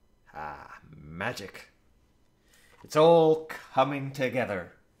 Ah, magic. It's all coming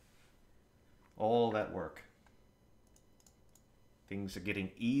together. All that work. Things are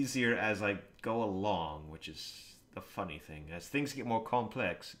getting easier as I go along, which is the funny thing. As things get more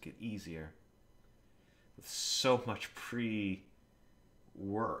complex, it gets easier. With so much pre-work.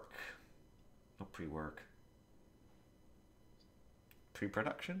 Not pre-work.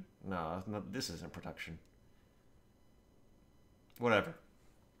 Pre-production? No, this isn't production. Whatever.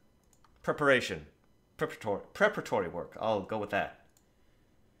 Preparation. Preparatory work. I'll go with that.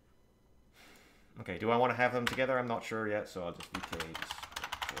 Okay, do I want to have them together? I'm not sure yet, so I'll just vk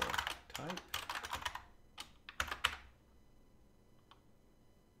type.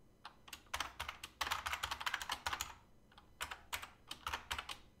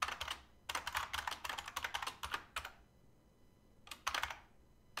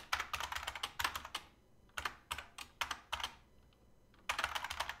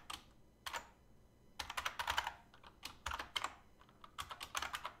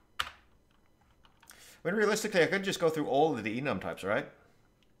 I mean, realistically, I could just go through all of the enum types, right?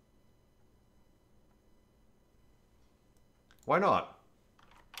 Why not?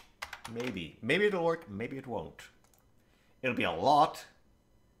 Maybe. Maybe it'll work, maybe it won't. It'll be a lot.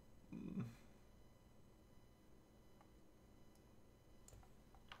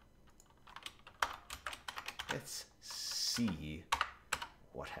 Let's see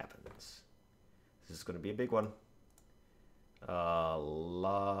what happens. This is going to be a big one. A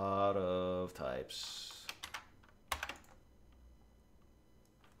lot of types.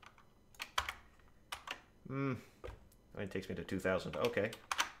 It takes me to 2000. Okay.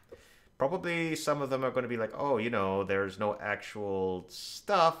 Probably some of them are going to be like, oh, you know, there's no actual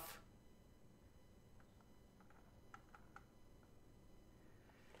stuff.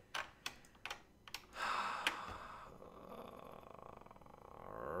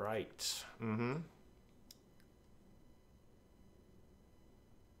 Right.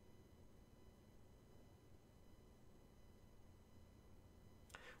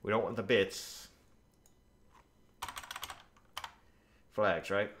 We don't want the bits.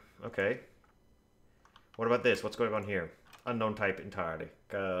 Flags, right? Okay. What about this? What's going on here? Unknown type entirely.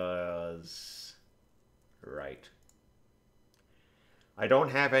 Right. I don't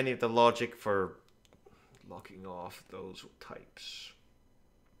have any of the logic for locking off those types.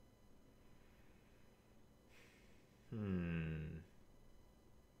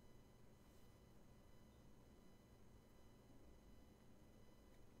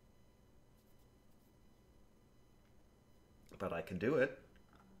 But I can do it.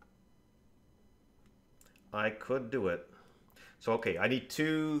 I could do it. So, okay, I need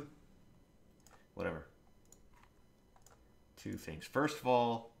two things. First of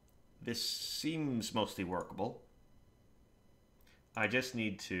all, this seems mostly workable. I just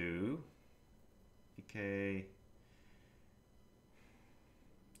need to, okay,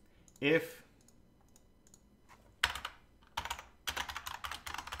 if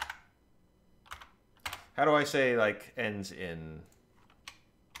how do I say like ends in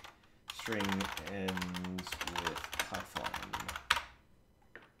string ends with Python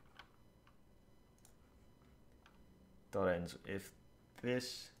dot ends if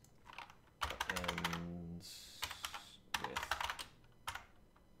this ends with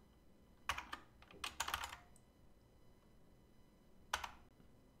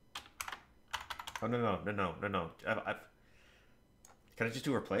no. Can I just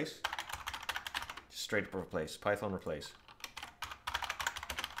do replace? Just straight up replace. Python replace.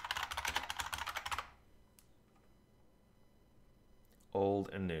 Old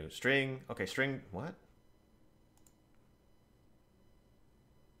and new. String. Okay, string. What?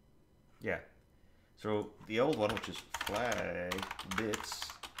 Yeah. So the old one, which is flag bits,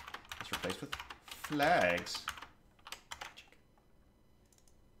 is replaced with flags.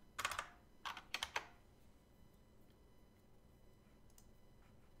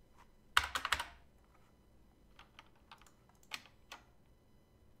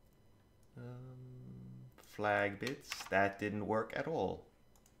 flag bits. That didn't work at all.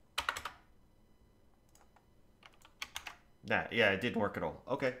 Nah, yeah, it didn't work at all.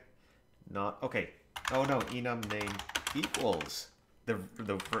 Okay. Not okay. Oh no, enum name equals the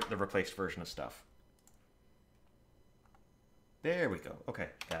replaced version of stuff. There we go. Okay,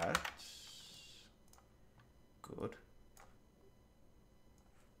 that's good.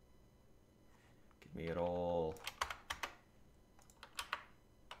 Give me it all.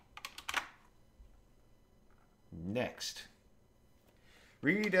 Next.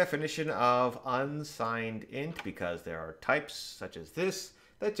 Redefinition of unsigned int, because there are types such as this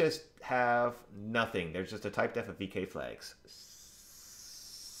that just have nothing. There's just a type def of VK flags.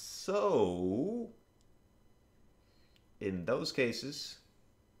 So, in those cases,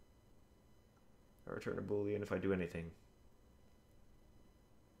 I return a Boolean if I do anything.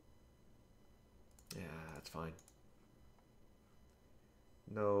 Yeah, that's fine.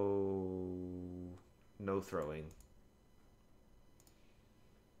 No throwing.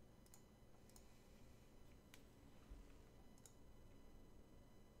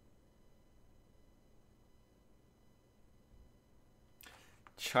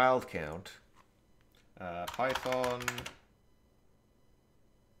 Child count. Python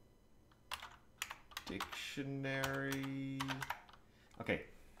dictionary. Okay.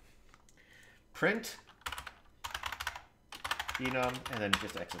 Print enum and then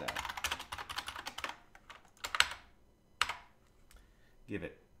just exit out. Give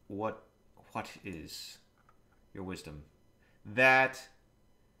it what is your wisdom? That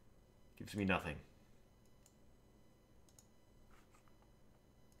gives me nothing.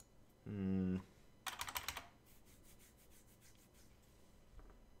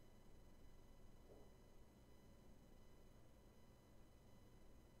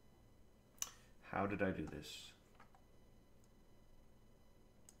 How did I do this?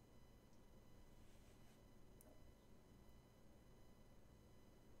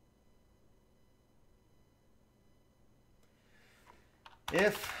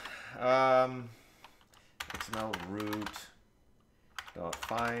 If XML root dot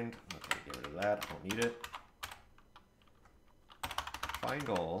find, okay, get rid of that, I don't need it. Find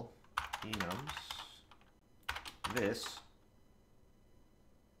all enums, this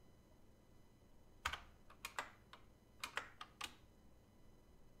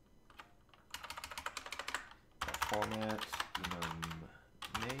format enum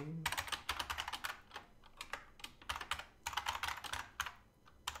name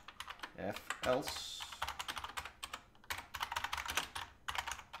f else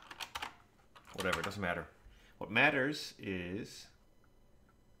whatever, it doesn't matter. What matters is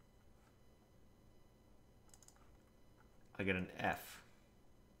I get an F.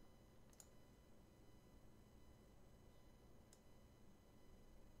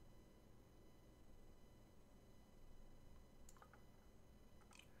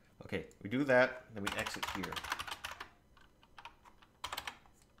 Okay, we do that, then we exit here.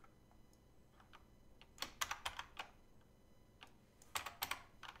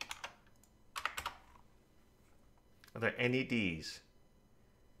 Are there any Ds?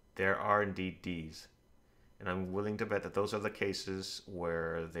 There are indeed Ds. And I'm willing to bet that those are the cases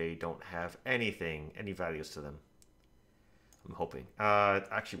where they don't have anything, any values to them. I'm hoping.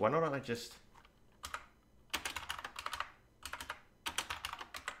 Actually, why don't I just...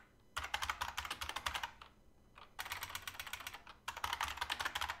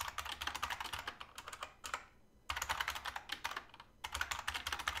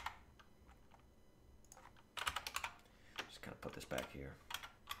 Just kind of put this back here.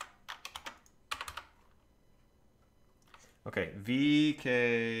 Okay,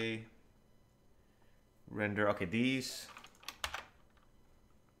 VK render. Okay, these.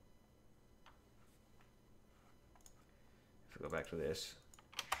 If we go back to this,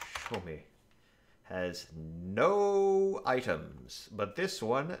 show me. Has no items, but this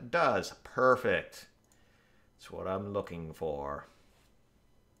one does. Perfect. That's what I'm looking for.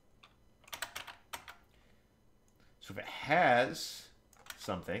 So if it has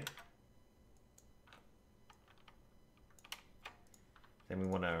something, then we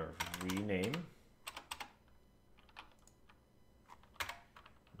want to rename.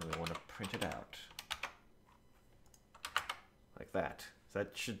 And we want to print it out. Like that. So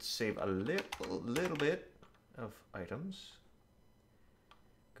that should save a little bit of items.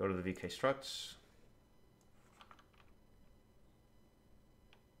 Go to the VK structs.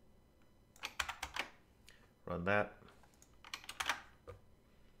 Run that.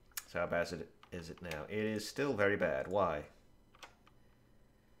 So how bad is it now? It is still very bad. Why?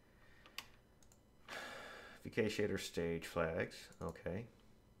 VK shader stage flags. Okay.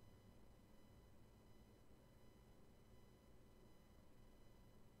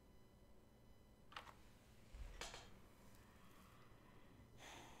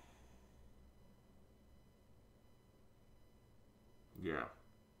 Yeah.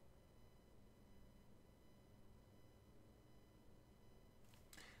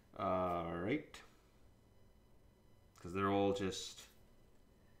 Alright. Because they're all just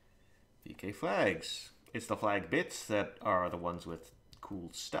VK flags. It's the flag bits that are the ones with cool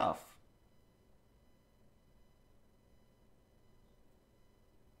stuff.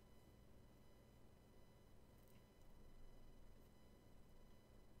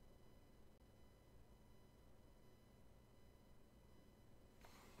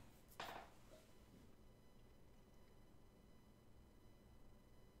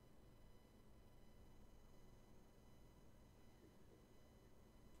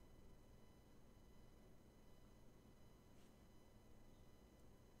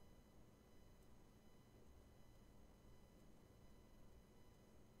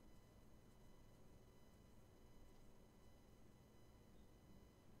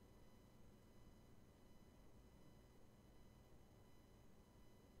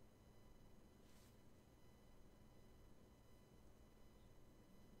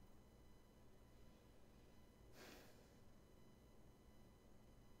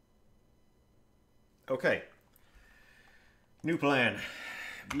 Okay. New plan.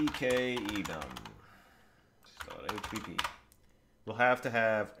 VK enum. .opp. We'll have to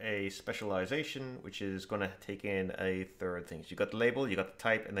have a specialization, which is going to take in a third thing. So you got the label, you got the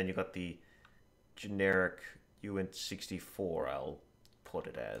type, and then you got the generic uint64, I'll put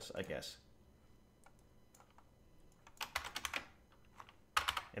it as, I guess.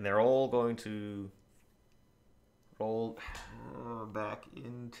 And they're all going to roll back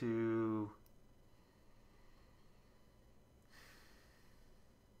into...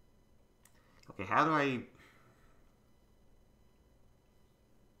 Okay, how do I...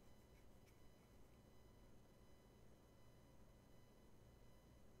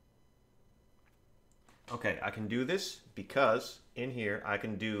 Okay, I can do this because in here I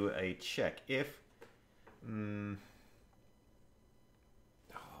can do a check if... oh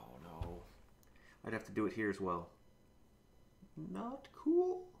no. I'd have to do it here as well. Not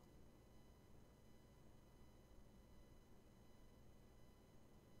cool.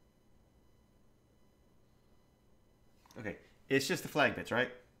 Okay, it's just the flag bits,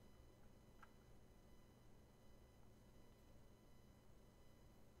 right?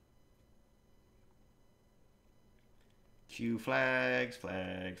 Q flags,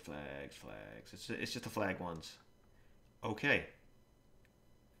 flags, flags, flags. It's just the flag ones. Okay.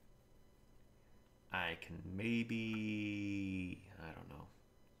 I can maybe... I don't know.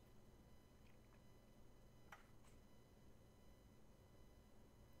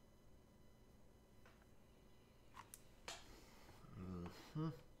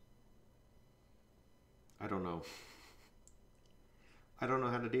 I don't know. I don't know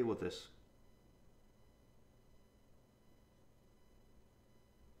how to deal with this.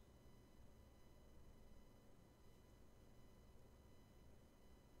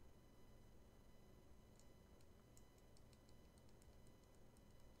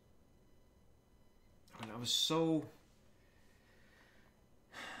 I was so...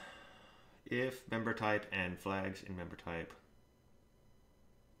 If member type and flags in member type.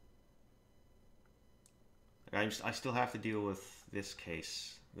 I still have to deal with this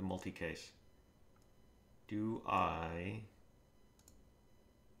case, the multi-case. Do I...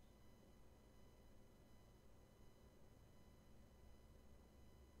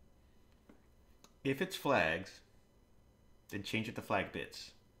 If it's flags, then change it to flag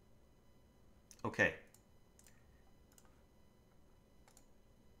bits. Okay.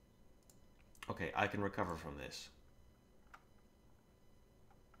 Okay, I can recover from this.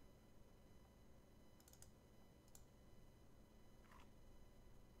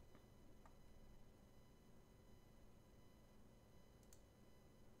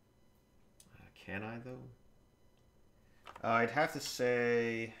 Can I, though? I'd have to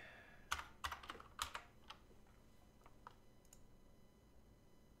say...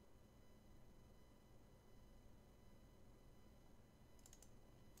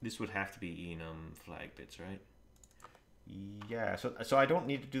 This would have to be enum flag bits, right? Yeah, so I don't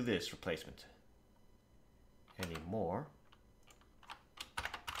need to do this replacement anymore.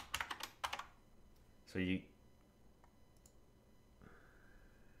 So you...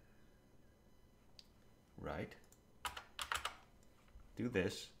 Right. Do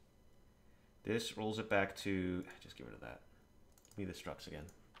this. This rolls it back to... Just get rid of that. Give me the structs again.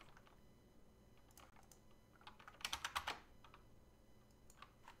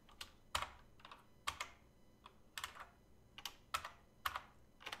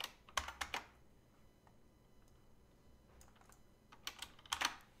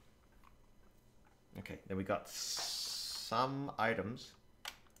 Okay, then we got some items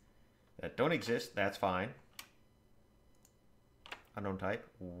that don't exist. That's fine. Unknown type.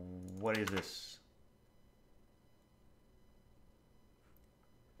 What is this?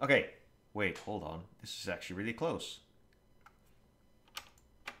 Okay, wait, hold on. This is actually really close.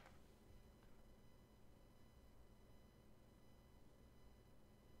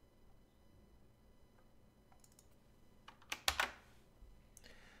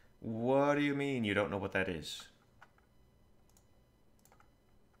 What do you mean you don't know what that is?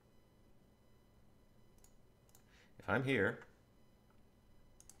 If I'm here,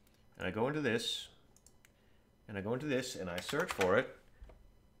 and I go into this, and I go into this, and I search for it,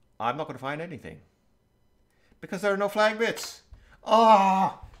 I'm not going to find anything. Because there are no flag bits.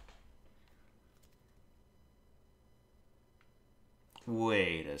 Ah!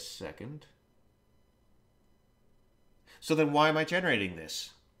 Wait a second. So then why am I generating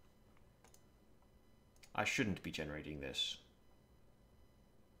this? I shouldn't be generating this.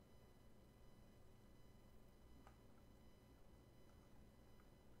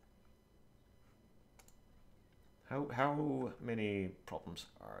 How many problems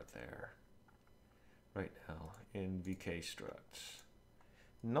are there right now in VK structs?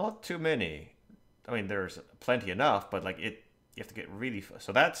 Not too many. I mean, there's plenty enough, but like you have to get really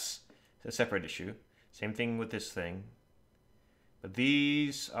so that's a separate issue. Same thing with this thing. But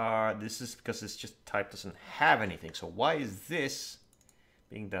this is because this just type doesn't have anything. So why is this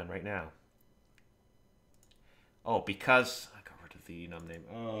being done right now? Oh, because I got rid of the num name.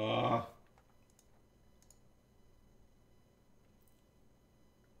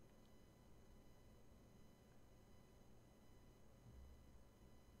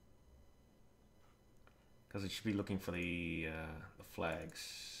 Because it should be looking for the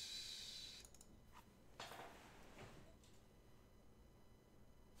flags.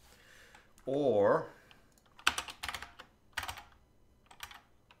 Or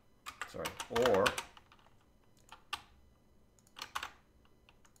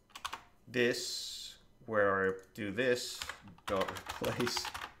this, where I do this, dot replace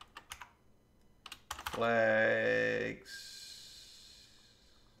flags.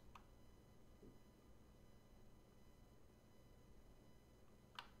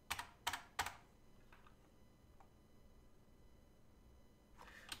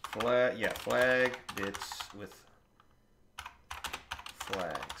 Flag bits with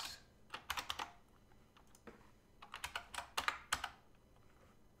flags.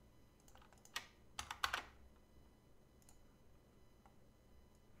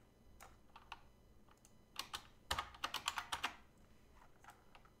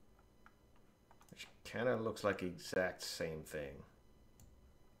 Which kind of looks like the exact same thing.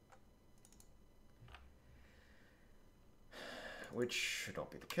 Which should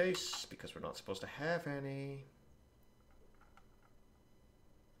not be the case, because we're not supposed to have any.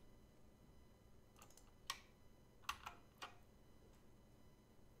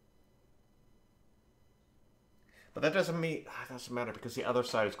 But that doesn't mean, that doesn't matter, because the other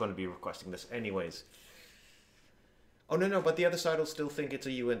side is going to be requesting this anyways. Oh, no, but the other side will still think it's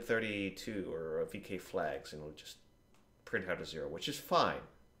a UN32 or a VK flags, and it'll just print out a 0, which is fine.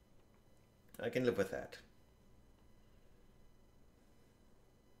 I can live with that.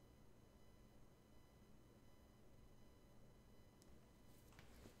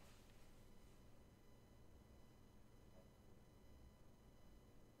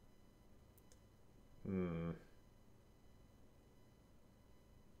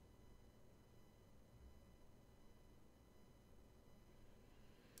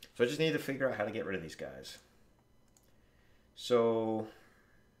 So I just need to figure out how to get rid of these guys. So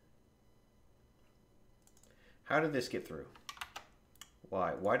how did this get through?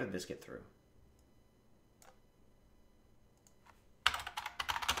 Why? Why did this get through?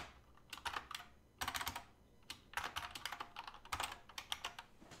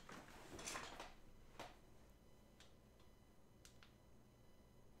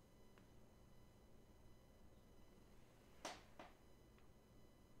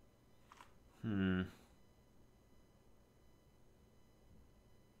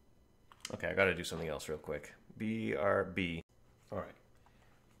 Okay, I gotta do something else real quick. BRB. All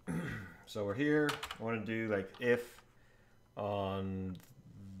right. So we're here. I want to do like if on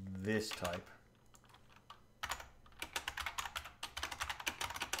this type.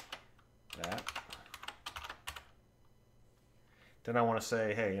 That. Then I want to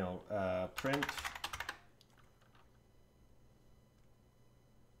say, hey, print.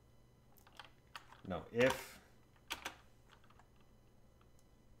 No, if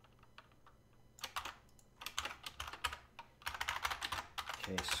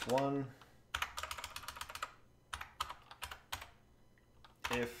case 1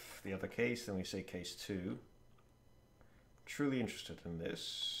 if the other case, then we say case 2. Truly interested in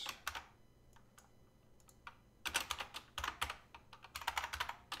this.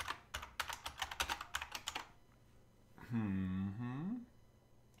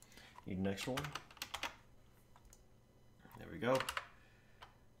 Need an extra one. There we go.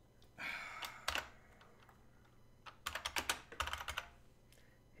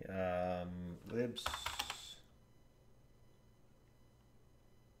 Libs.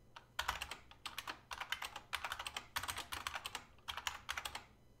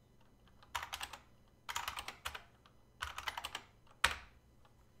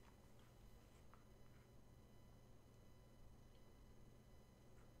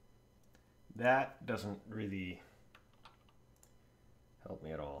 That doesn't really help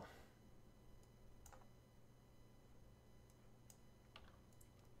me at all.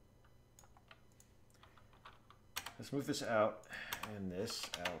 Let's move this out and this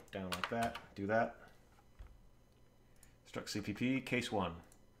out, down like that. Do that. Struct CPP, case 1.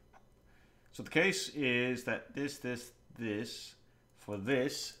 So the case is that this for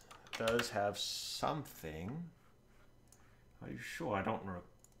this does have something. Are you sure? I don't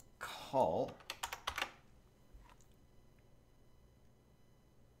recall.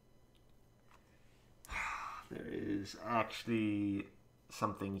 There is actually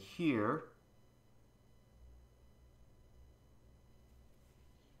something here.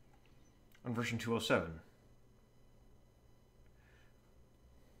 On version 207.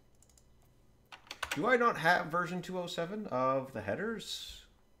 Do I not have version 207 of the headers?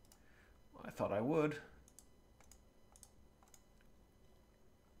 I thought I would.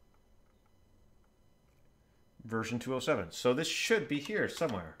 Version 207. So this should be here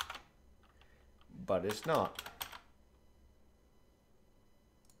somewhere. But it's not.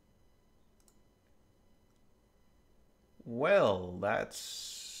 Well,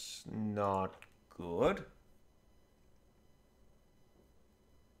 that's not good.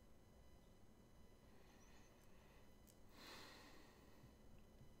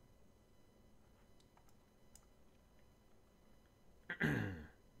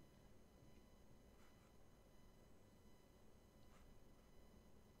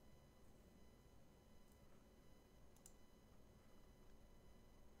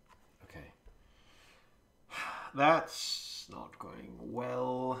 That's not going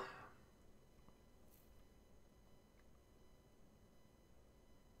well.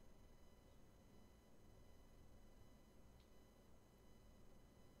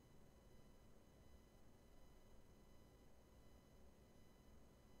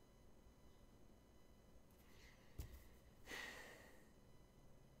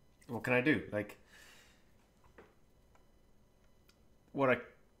 What can I do? Like, what I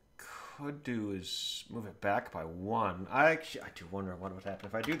could do is move it back by 1. I do wonder what would happen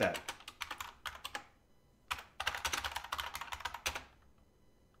if I do that.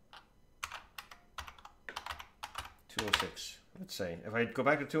 .206. Let's say if I go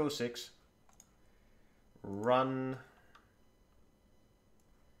back to 206, run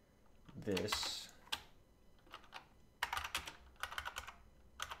this.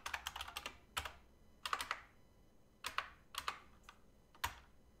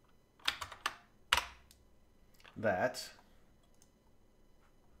 That.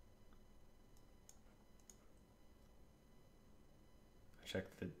 Check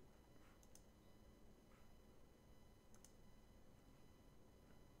the.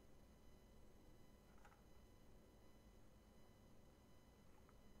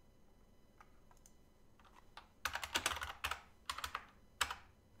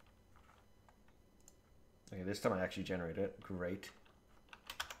 Okay, this time I actually generated it. Great.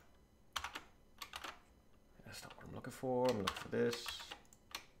 That's not what I'm looking for. I'm looking for this.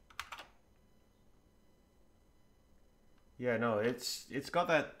 Yeah, no, it's got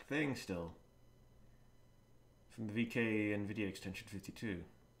that thing still. From the VK NVIDIA extension 52.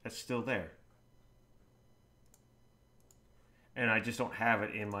 That's still there. And I just don't have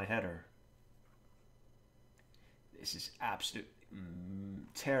it in my header. This is absolutely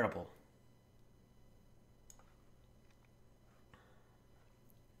terrible.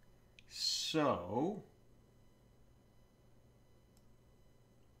 So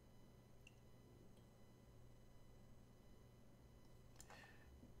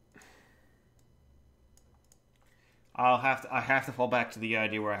I have to fall back to the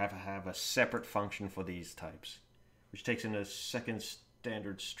idea where I have to have a separate function for these types, which takes in a second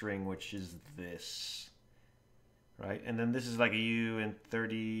standard string, which is this, right? And then this is like a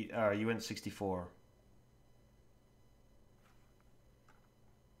UN30, UN64.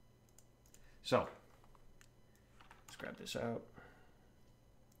 So let's grab this out.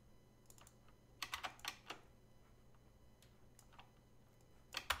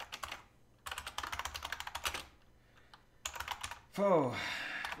 Fo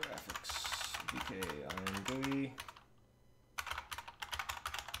graphics VK ImGui.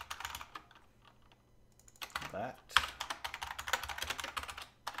 That.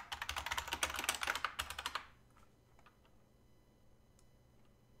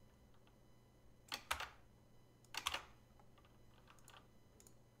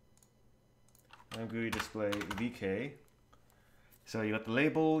 ImGui display VK. So you got the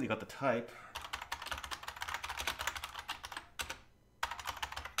label, you got the type.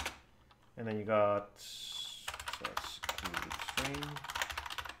 And then you got string.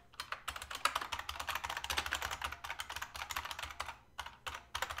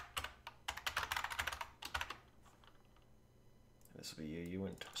 This will be a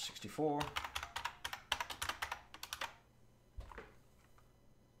uint 64.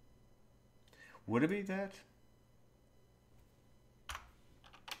 Would it be that?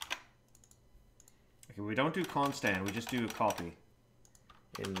 Okay, we don't do constant, we just do a copy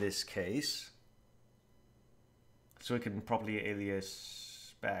in this case. So we can properly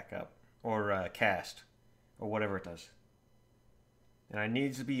alias backup or cast or whatever it does. And it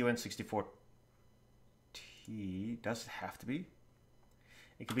needs to be uint64t. Does it have to be?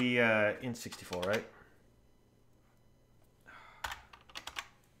 It could be int64, right?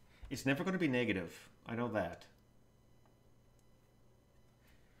 It's never going to be negative. I know that.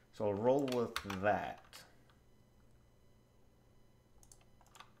 So I'll roll with that.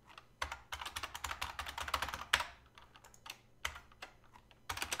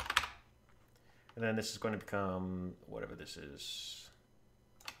 And then this is going to become whatever this is.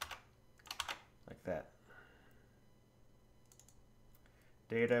 Like that.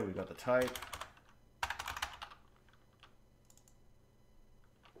 Data, we got the type.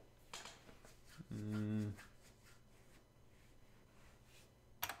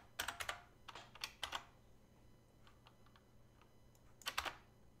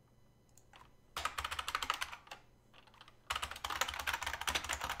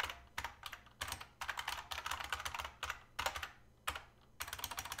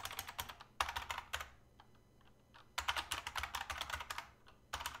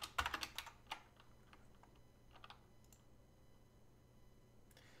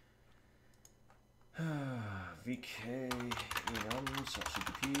 VK enums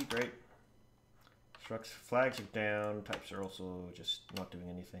CDP, great. Structs flags are down. Types are also just not doing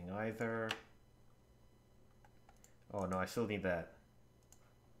anything either. Oh no, I still need that.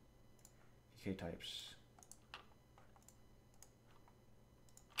 VK types.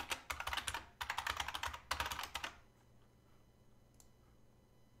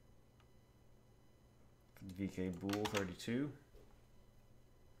 VK bool 32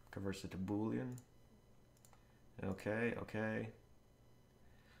 converts it to Boolean. Okay, okay.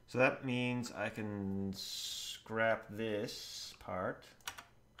 So that means I can scrap this part.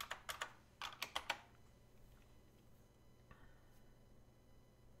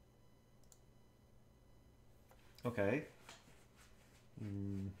 Okay.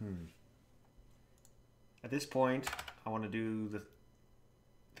 At this point, I want to do the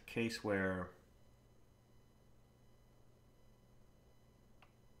case where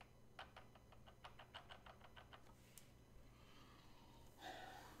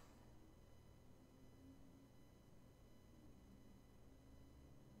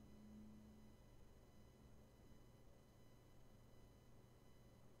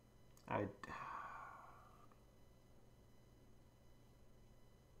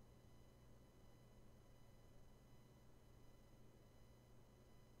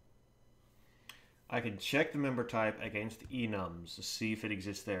I can check the member type against enums to see if it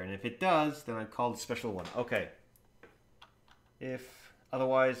exists there. And if it does, then I call the special one. Okay. If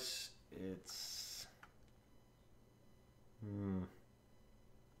otherwise, it's...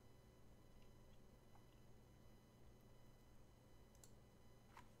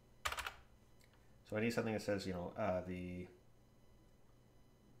 So I need something that says, you know, the...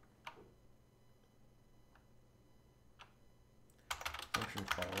 function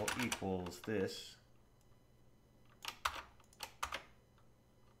call equals this.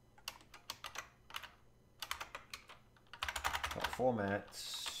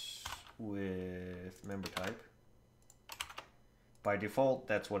 Formats with member type. By default,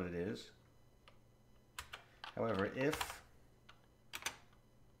 that's what it is. However, if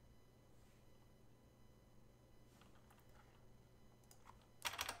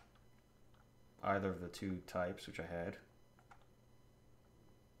either of the two types, which I had,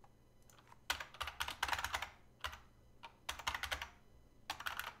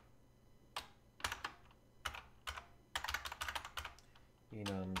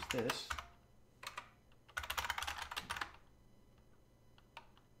 enums this,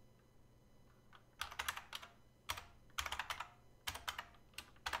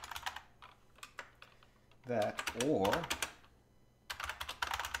 that, or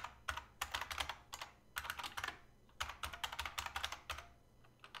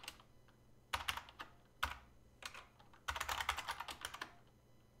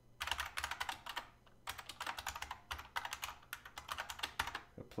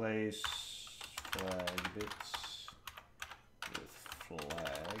replace flag bits with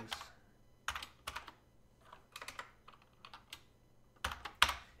flags.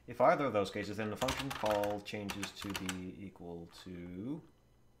 If either of those cases, then the function call changes to be equal to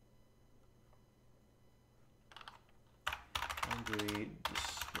ImGui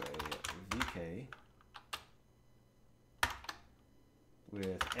display vk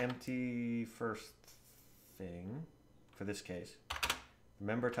with empty first thing for this case.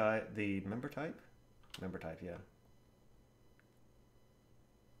 Member type, member type, yeah.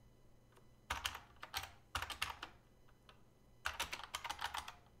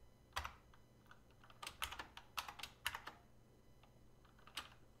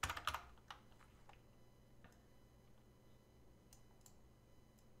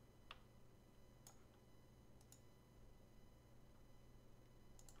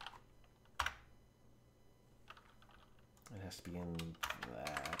 It has to be in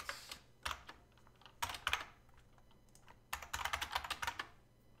that.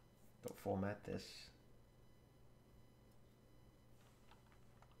 Don't format this.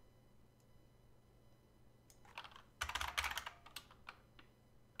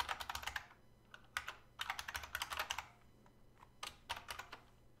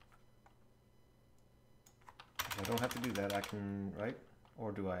 I don't have to do that, I can, right?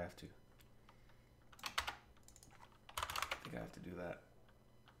 Or do I have to? I think I have to do that.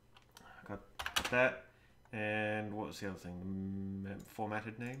 Got that. And what was the other thing?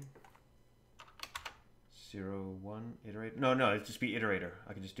 Formatted name? 0, 1, iterator? No, it'd just be iterator.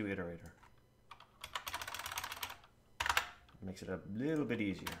 I can just do iterator. Makes it a little bit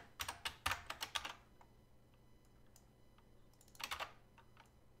easier.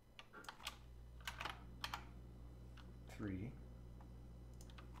 Three.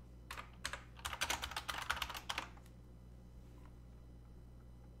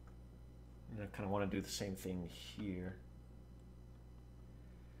 And I kind of want to do the same thing here.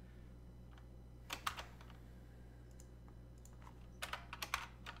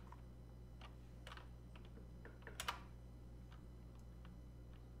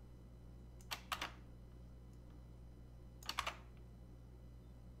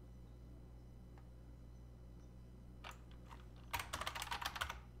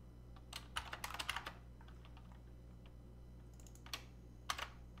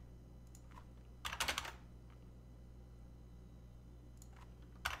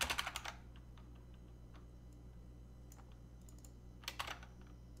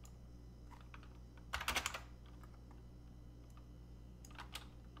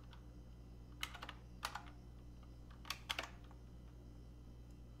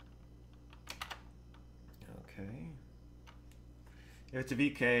 Okay. If it's a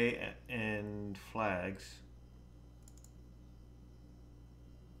VK and flags,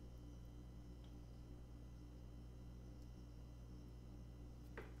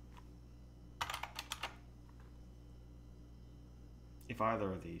 if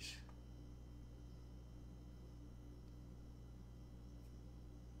either of these,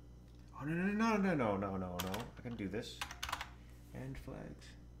 oh no, I can do this, and flags.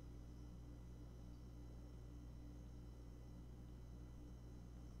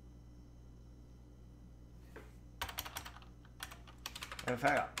 In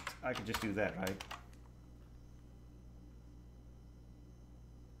fact, I could just do that, right?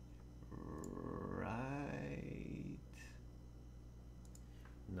 Right.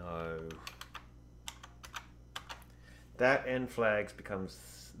 No. That end flags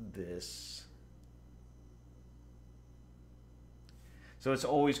becomes this. So it's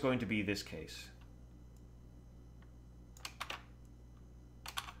always going to be this case.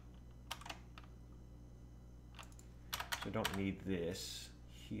 So I don't need this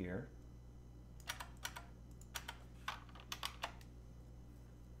here.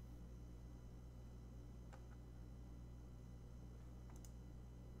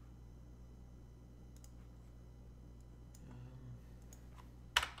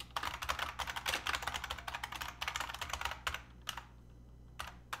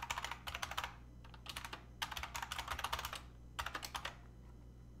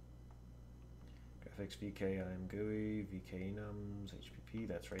 VK ImGui, VK nums, HPP,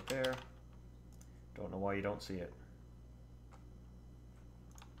 that's right there. Don't know why you don't see it.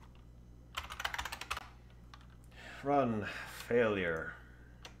 Run, failure.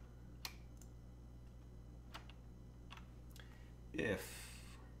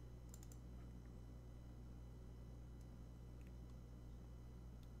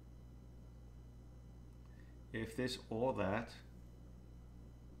 if this or that,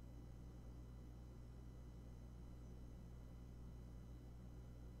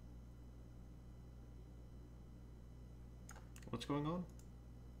 what's going on?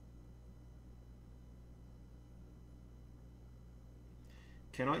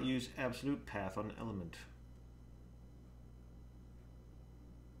 Cannot use absolute path on element.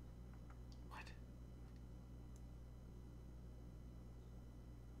 What?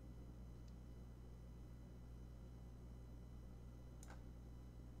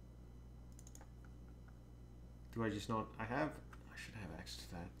 Do I just not? I should have access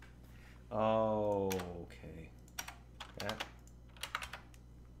to that. Oh, okay. That.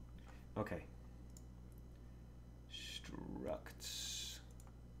 Okay. Structs.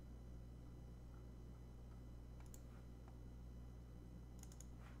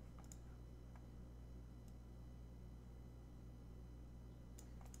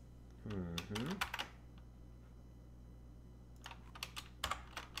 Mm-hmm.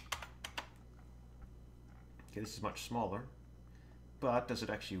 Okay, this is much smaller, but does it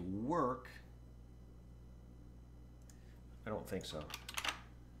actually work? I don't think so.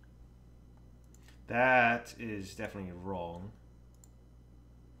 That is definitely wrong.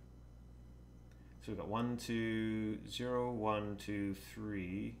 So we've got 1, 2, 0, 1, 2,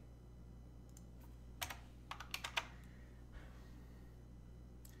 3.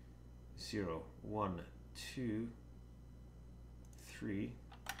 Zero, 1, 2, 3.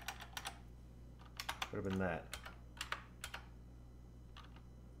 Would have been that.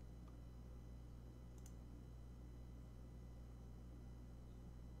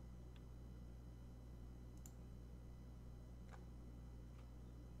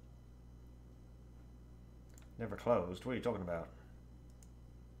 Never closed. What are you talking about?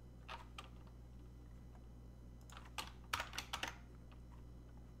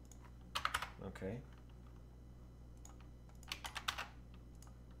 Okay.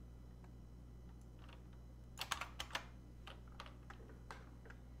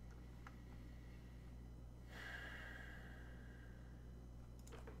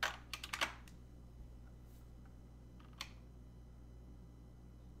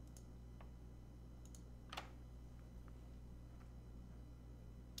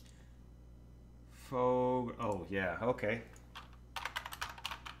 Oh, yeah, okay.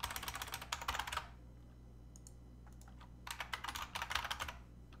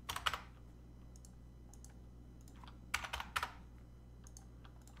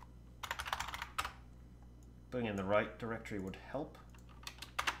 Putting in the right directory would help.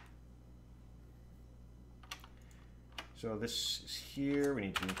 So this is here, we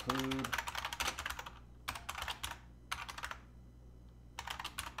need to include.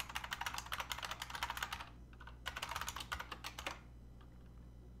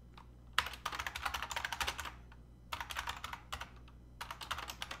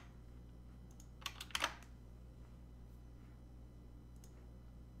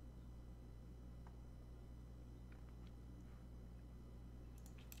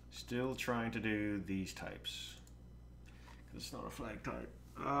 Still trying to do these types, because it's not a flag type.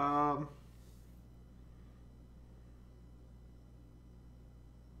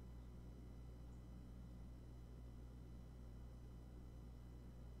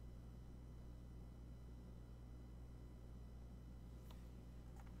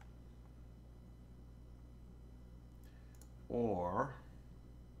 Or,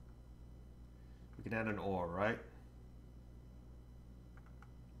 we can add an or, right?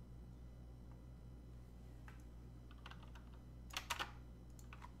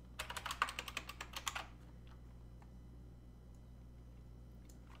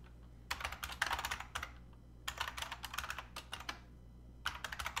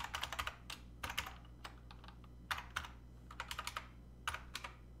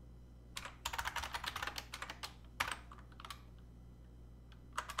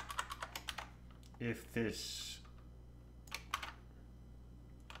 If this,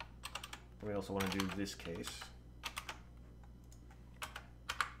 we also want to do this case.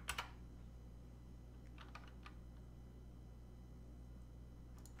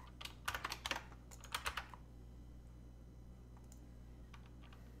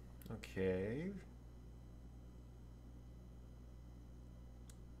 Okay.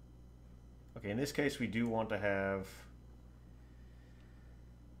 Okay, in this case we do want to have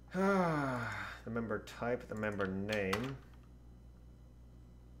the member type, the member name.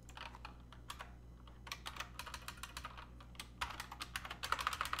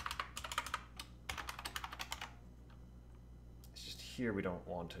 It's just here we don't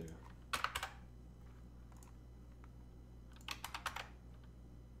want to.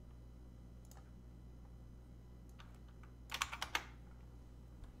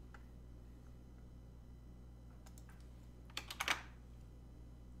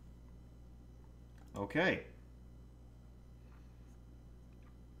 Okay.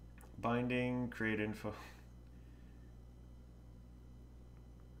 Binding, create info.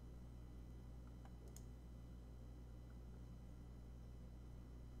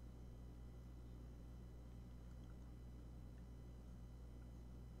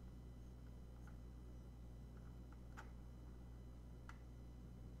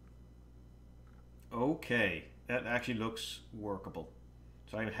 Okay, that actually looks workable.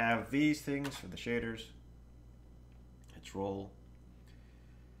 So I have these things for the shaders. Let's roll.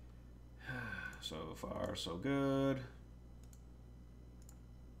 So far, so good.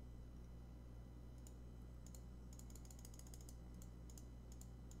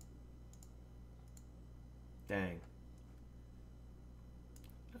 Dang.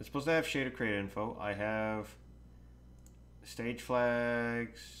 I'm supposed to have shader create info. I have stage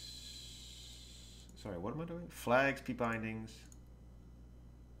flags. Sorry, what am I doing? Flags, p bindings.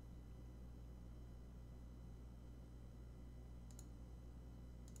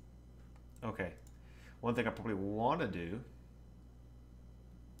 Okay. One thing I probably want to do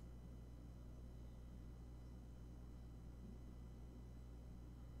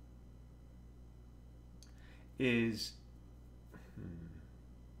is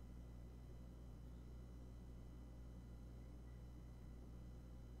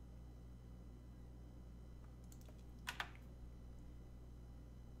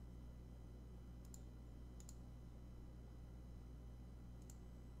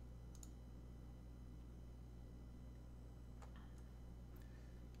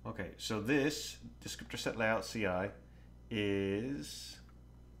okay, so this descriptor set layout CI is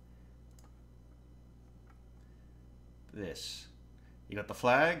this. You got the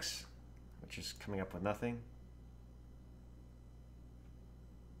flags, which is coming up with nothing.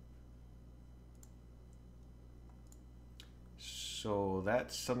 So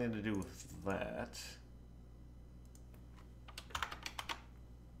that's something to do with that.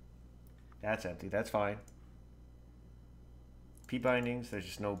 That's empty, that's fine. P bindings, there's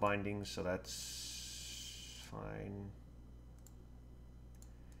just no bindings, so that's fine.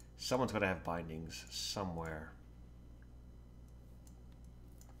 Someone's got to have bindings somewhere.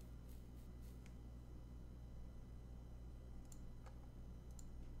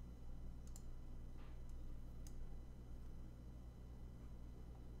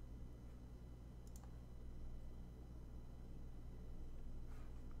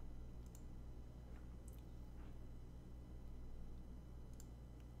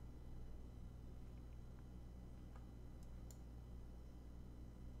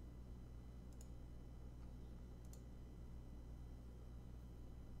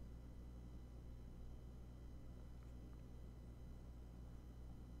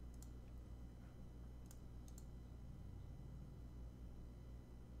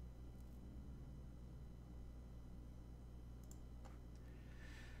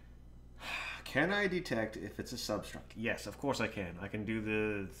 Can I detect if it's a substruct? Yes, of course I can. I can do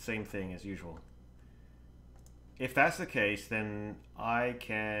the same thing as usual. If that's the case, then I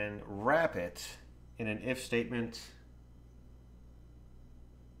can wrap it in an if statement,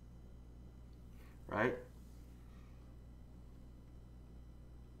 right?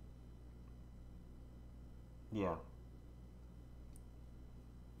 Yeah.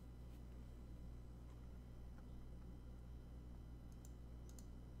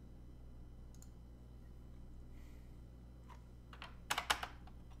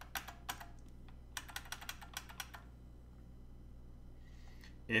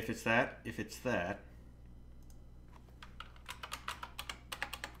 If it's that,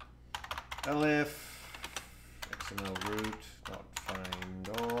 elif xml root dot find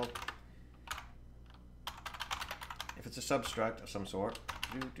all. If it's a substruct of some sort,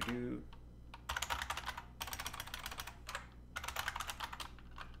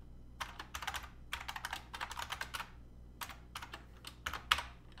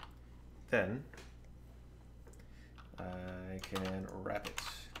 then I can wrap it.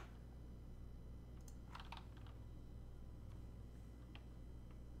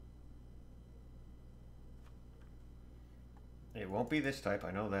 It won't be this type,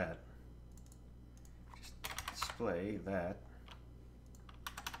 I know that. Just display that.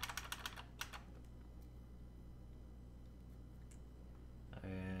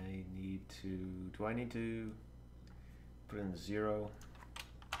 I need to, do I need to put in 0?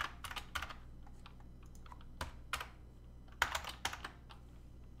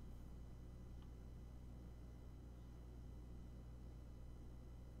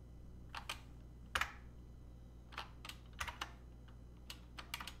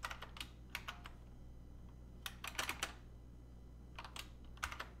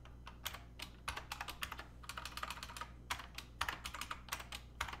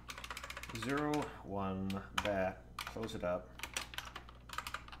 0, 1, that, close it up.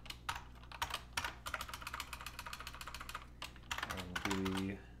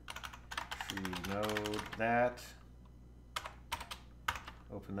 ImGui tree node that.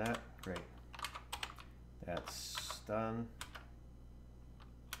 Open that, great. That's done.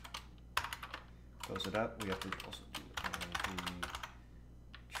 Close it up. We have to also do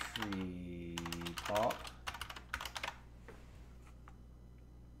ImGui tree pop.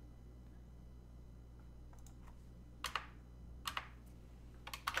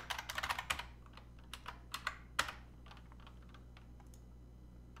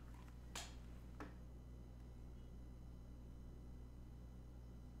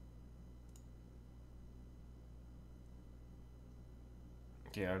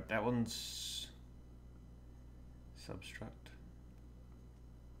 Yeah, that one's substruct.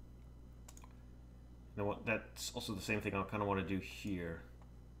 You know what? That's also the same thing I kind of want to do here.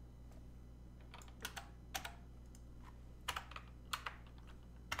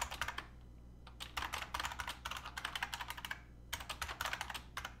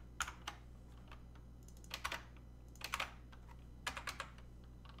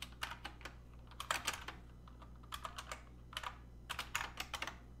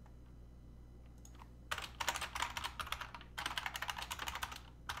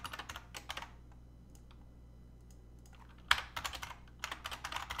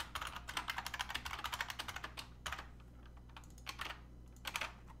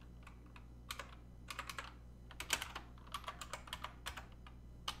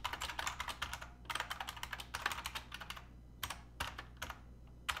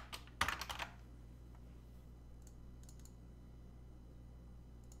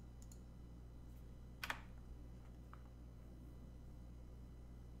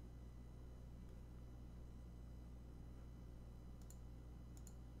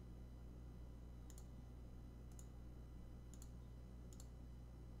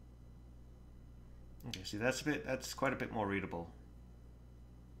 Okay, see that's quite a bit more readable.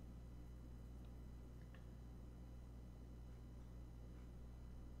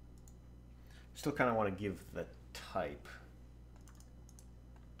 Still kind of want to give the type.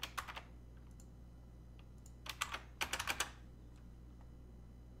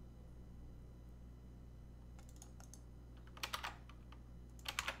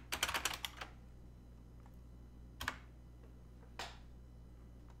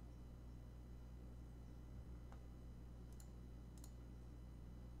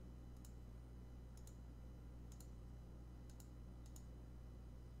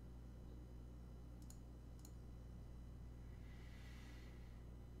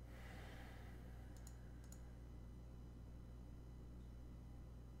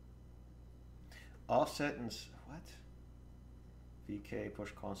 Offset and what? VK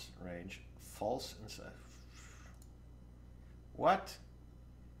push constant range. False and what?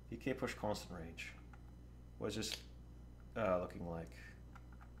 VK push constant range. What is this looking like?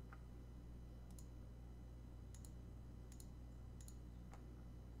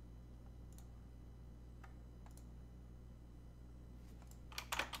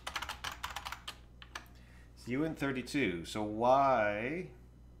 It's UN32. So why?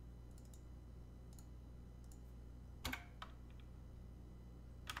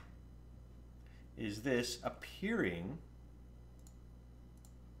 Is this appearing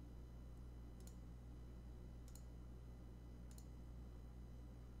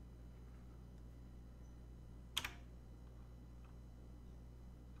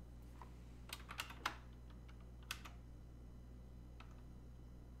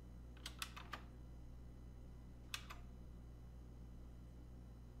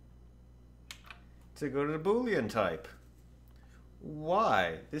to go to the Boolean type?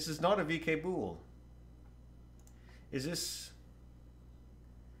 Why? This is not a VK bool. Is this?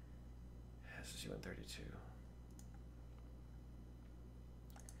 This is UN32.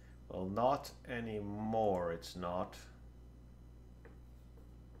 Well, not anymore. It's not.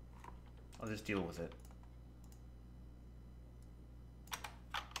 I'll just deal with it.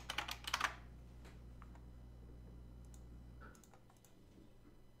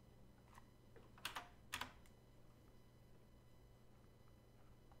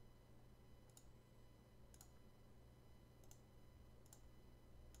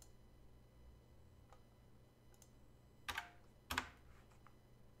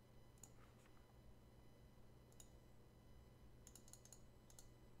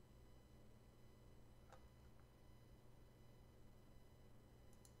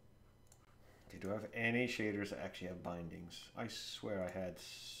 Do I have any shaders that actually have bindings? I swear I had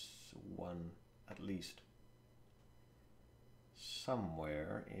one at least.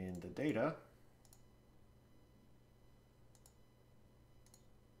 somewhere in the data.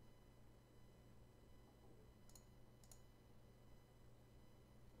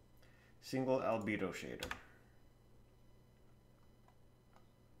 Single albedo shader.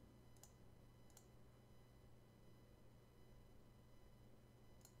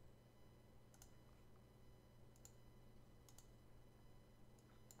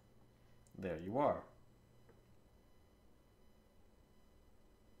 There you are.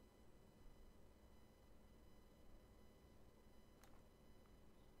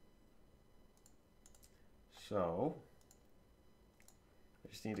 So I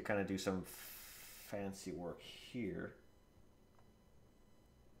just need to kind of do some fancy work here.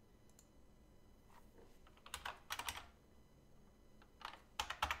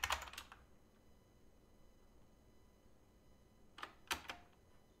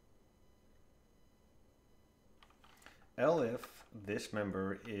 Elif this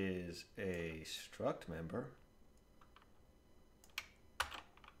member is a struct member,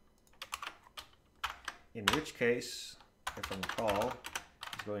 in which case, if I'm call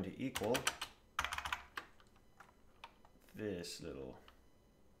is going to equal this little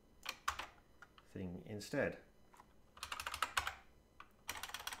thing instead.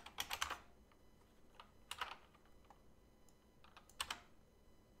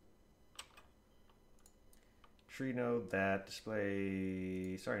 Tree node that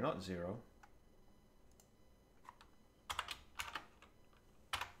display, sorry, not 0.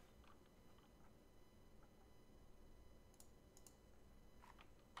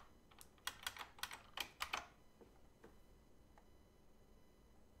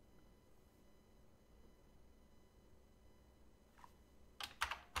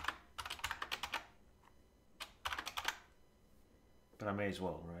 But I may as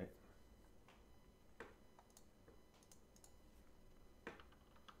well, right?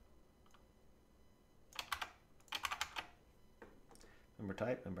 Member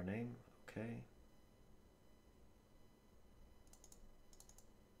type, member name, okay.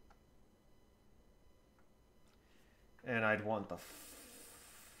 And I'd want the,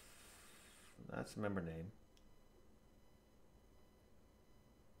 that's the member name.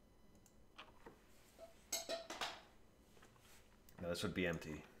 No, this would be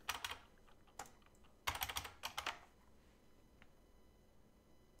empty.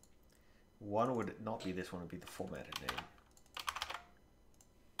 One would not be this one, would be the formatted name.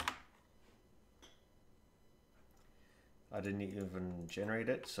 I didn't even generate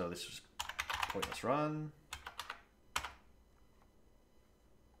it, so this was pointless run.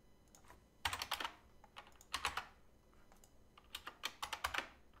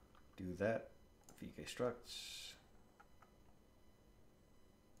 Do that, VK structs.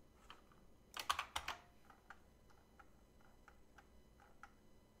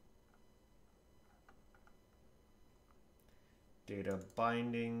 Data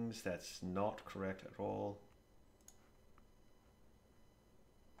bindings, that's not correct at all.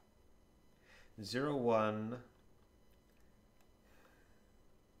 0, 1,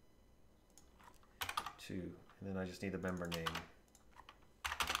 2, and then I just need the member name.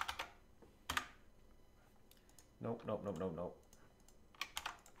 Nope, nope, nope, nope, nope.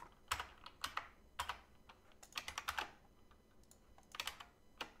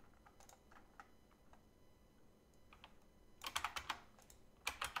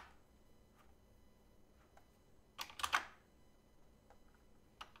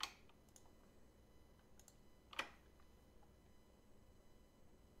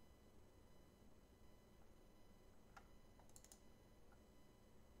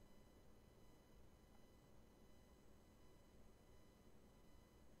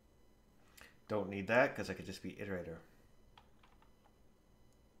 Don't need that because I could just be iterator.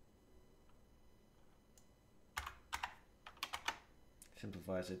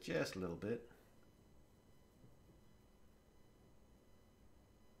 Simplifies it just a little bit.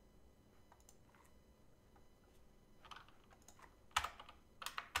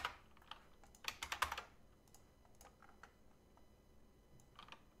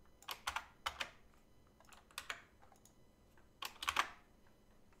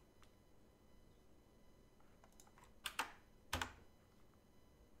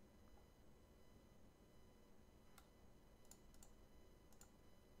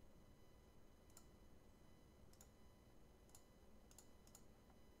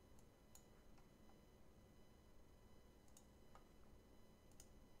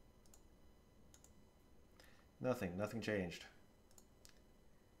 Nothing changed.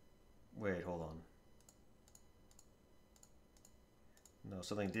 Wait, hold on. No,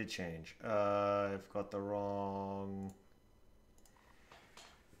 something did change. I've got the wrong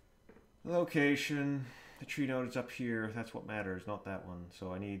Location. The tree node is up here. That's what matters, not that one.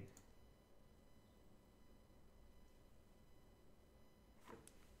 So I need...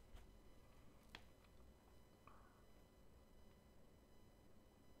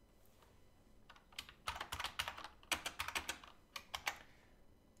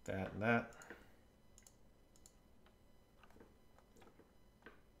 that and that.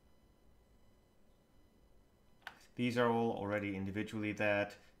 These are all already individually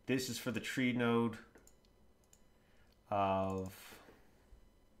that. This is for the tree node of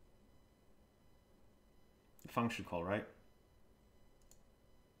the function call, right?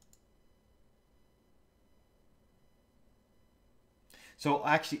 So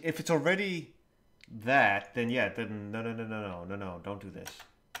actually, if it's already that, then yeah, then no, don't do this.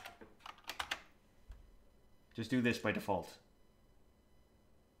 Just do this by default.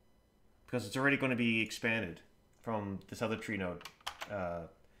 Because it's already going to be expanded from this other tree node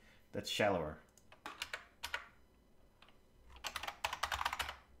that's shallower.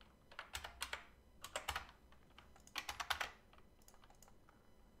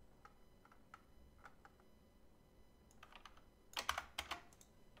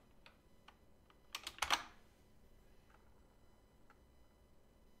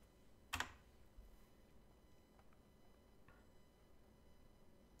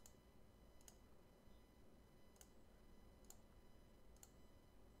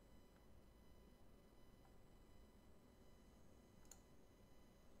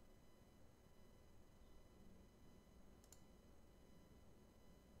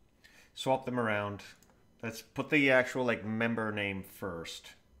 Swap them around. Let's put the actual like member name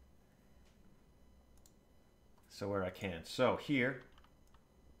first. So where I can. So here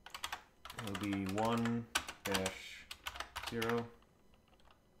will be 1-0.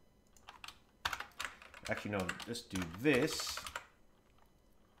 Actually, no, just do this.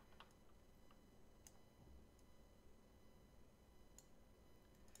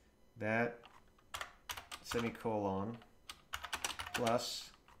 That semicolon plus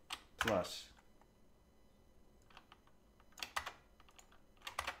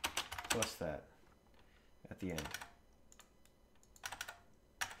that at the end.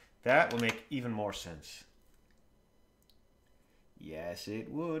 That will make even more sense. Yes, it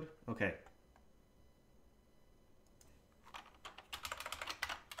would. Okay.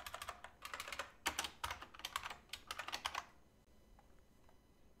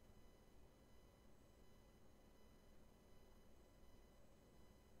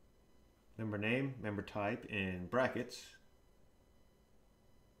 Member name, member type in brackets.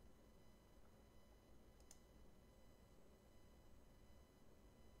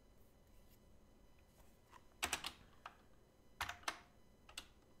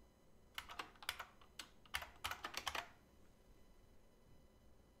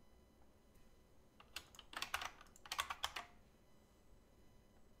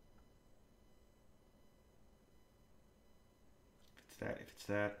 If it's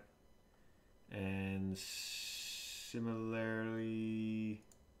that. And similarly,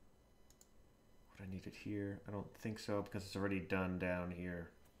 would I need it here? I don't think so because it's already done down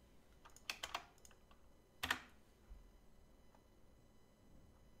here.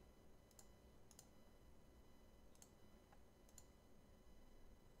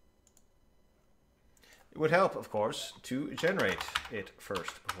 It would help, of course, to generate it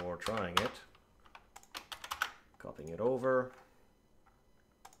first before trying it. Copying it over.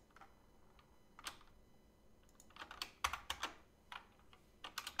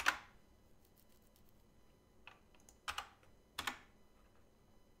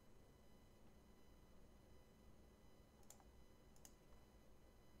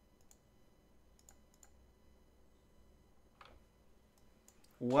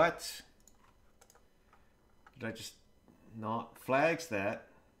 What? Did I just not flags that?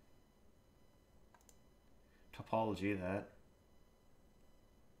 Topology that.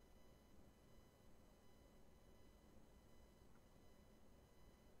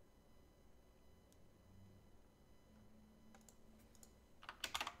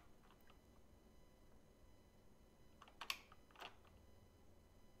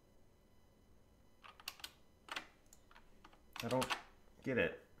 I don't get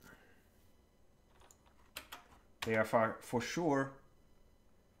it. They are for sure.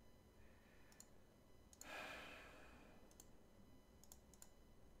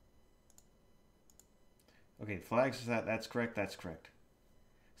 Okay, flags is that's correct, that's correct.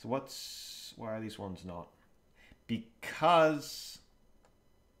 So why are these ones not? Because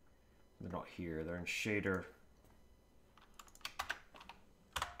they're not here, they're in shader.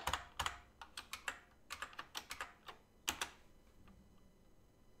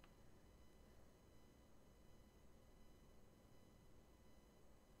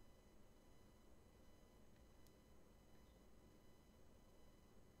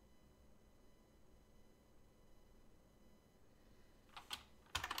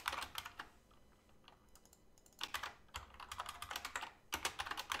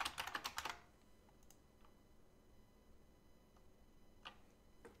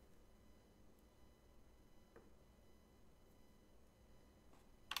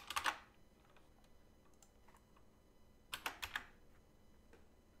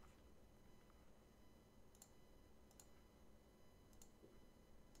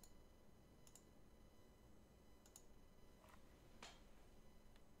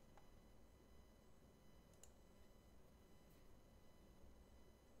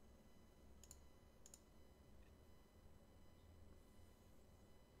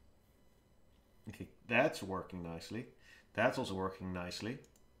 Okay, that's working nicely. That's also working nicely.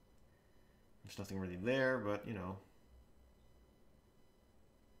 There's nothing really there, but you know.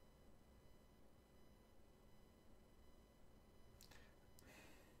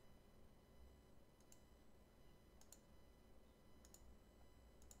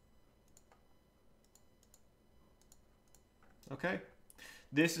 Okay.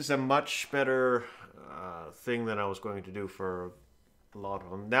 This is a much better thing than I was going to do for a lot of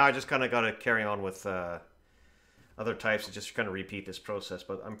them. Now I just kind of got to carry on with other types to just kind of repeat this process,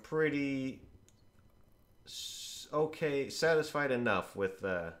 but I'm pretty okay, satisfied enough with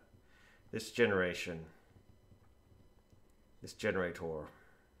this generation, this generator.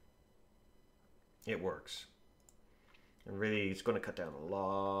 It works. And really, it's going to cut down a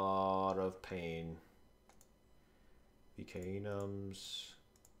lot of pain. VK enums.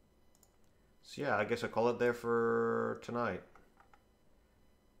 So yeah, I guess I'll call it there for tonight.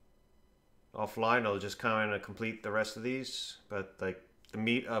 Offline, I'll just kind of complete the rest of these, but like the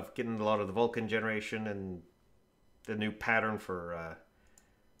meat of getting a lot of the Vulkan generation and the new pattern for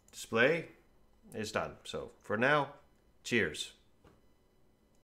display is done. So for now, cheers.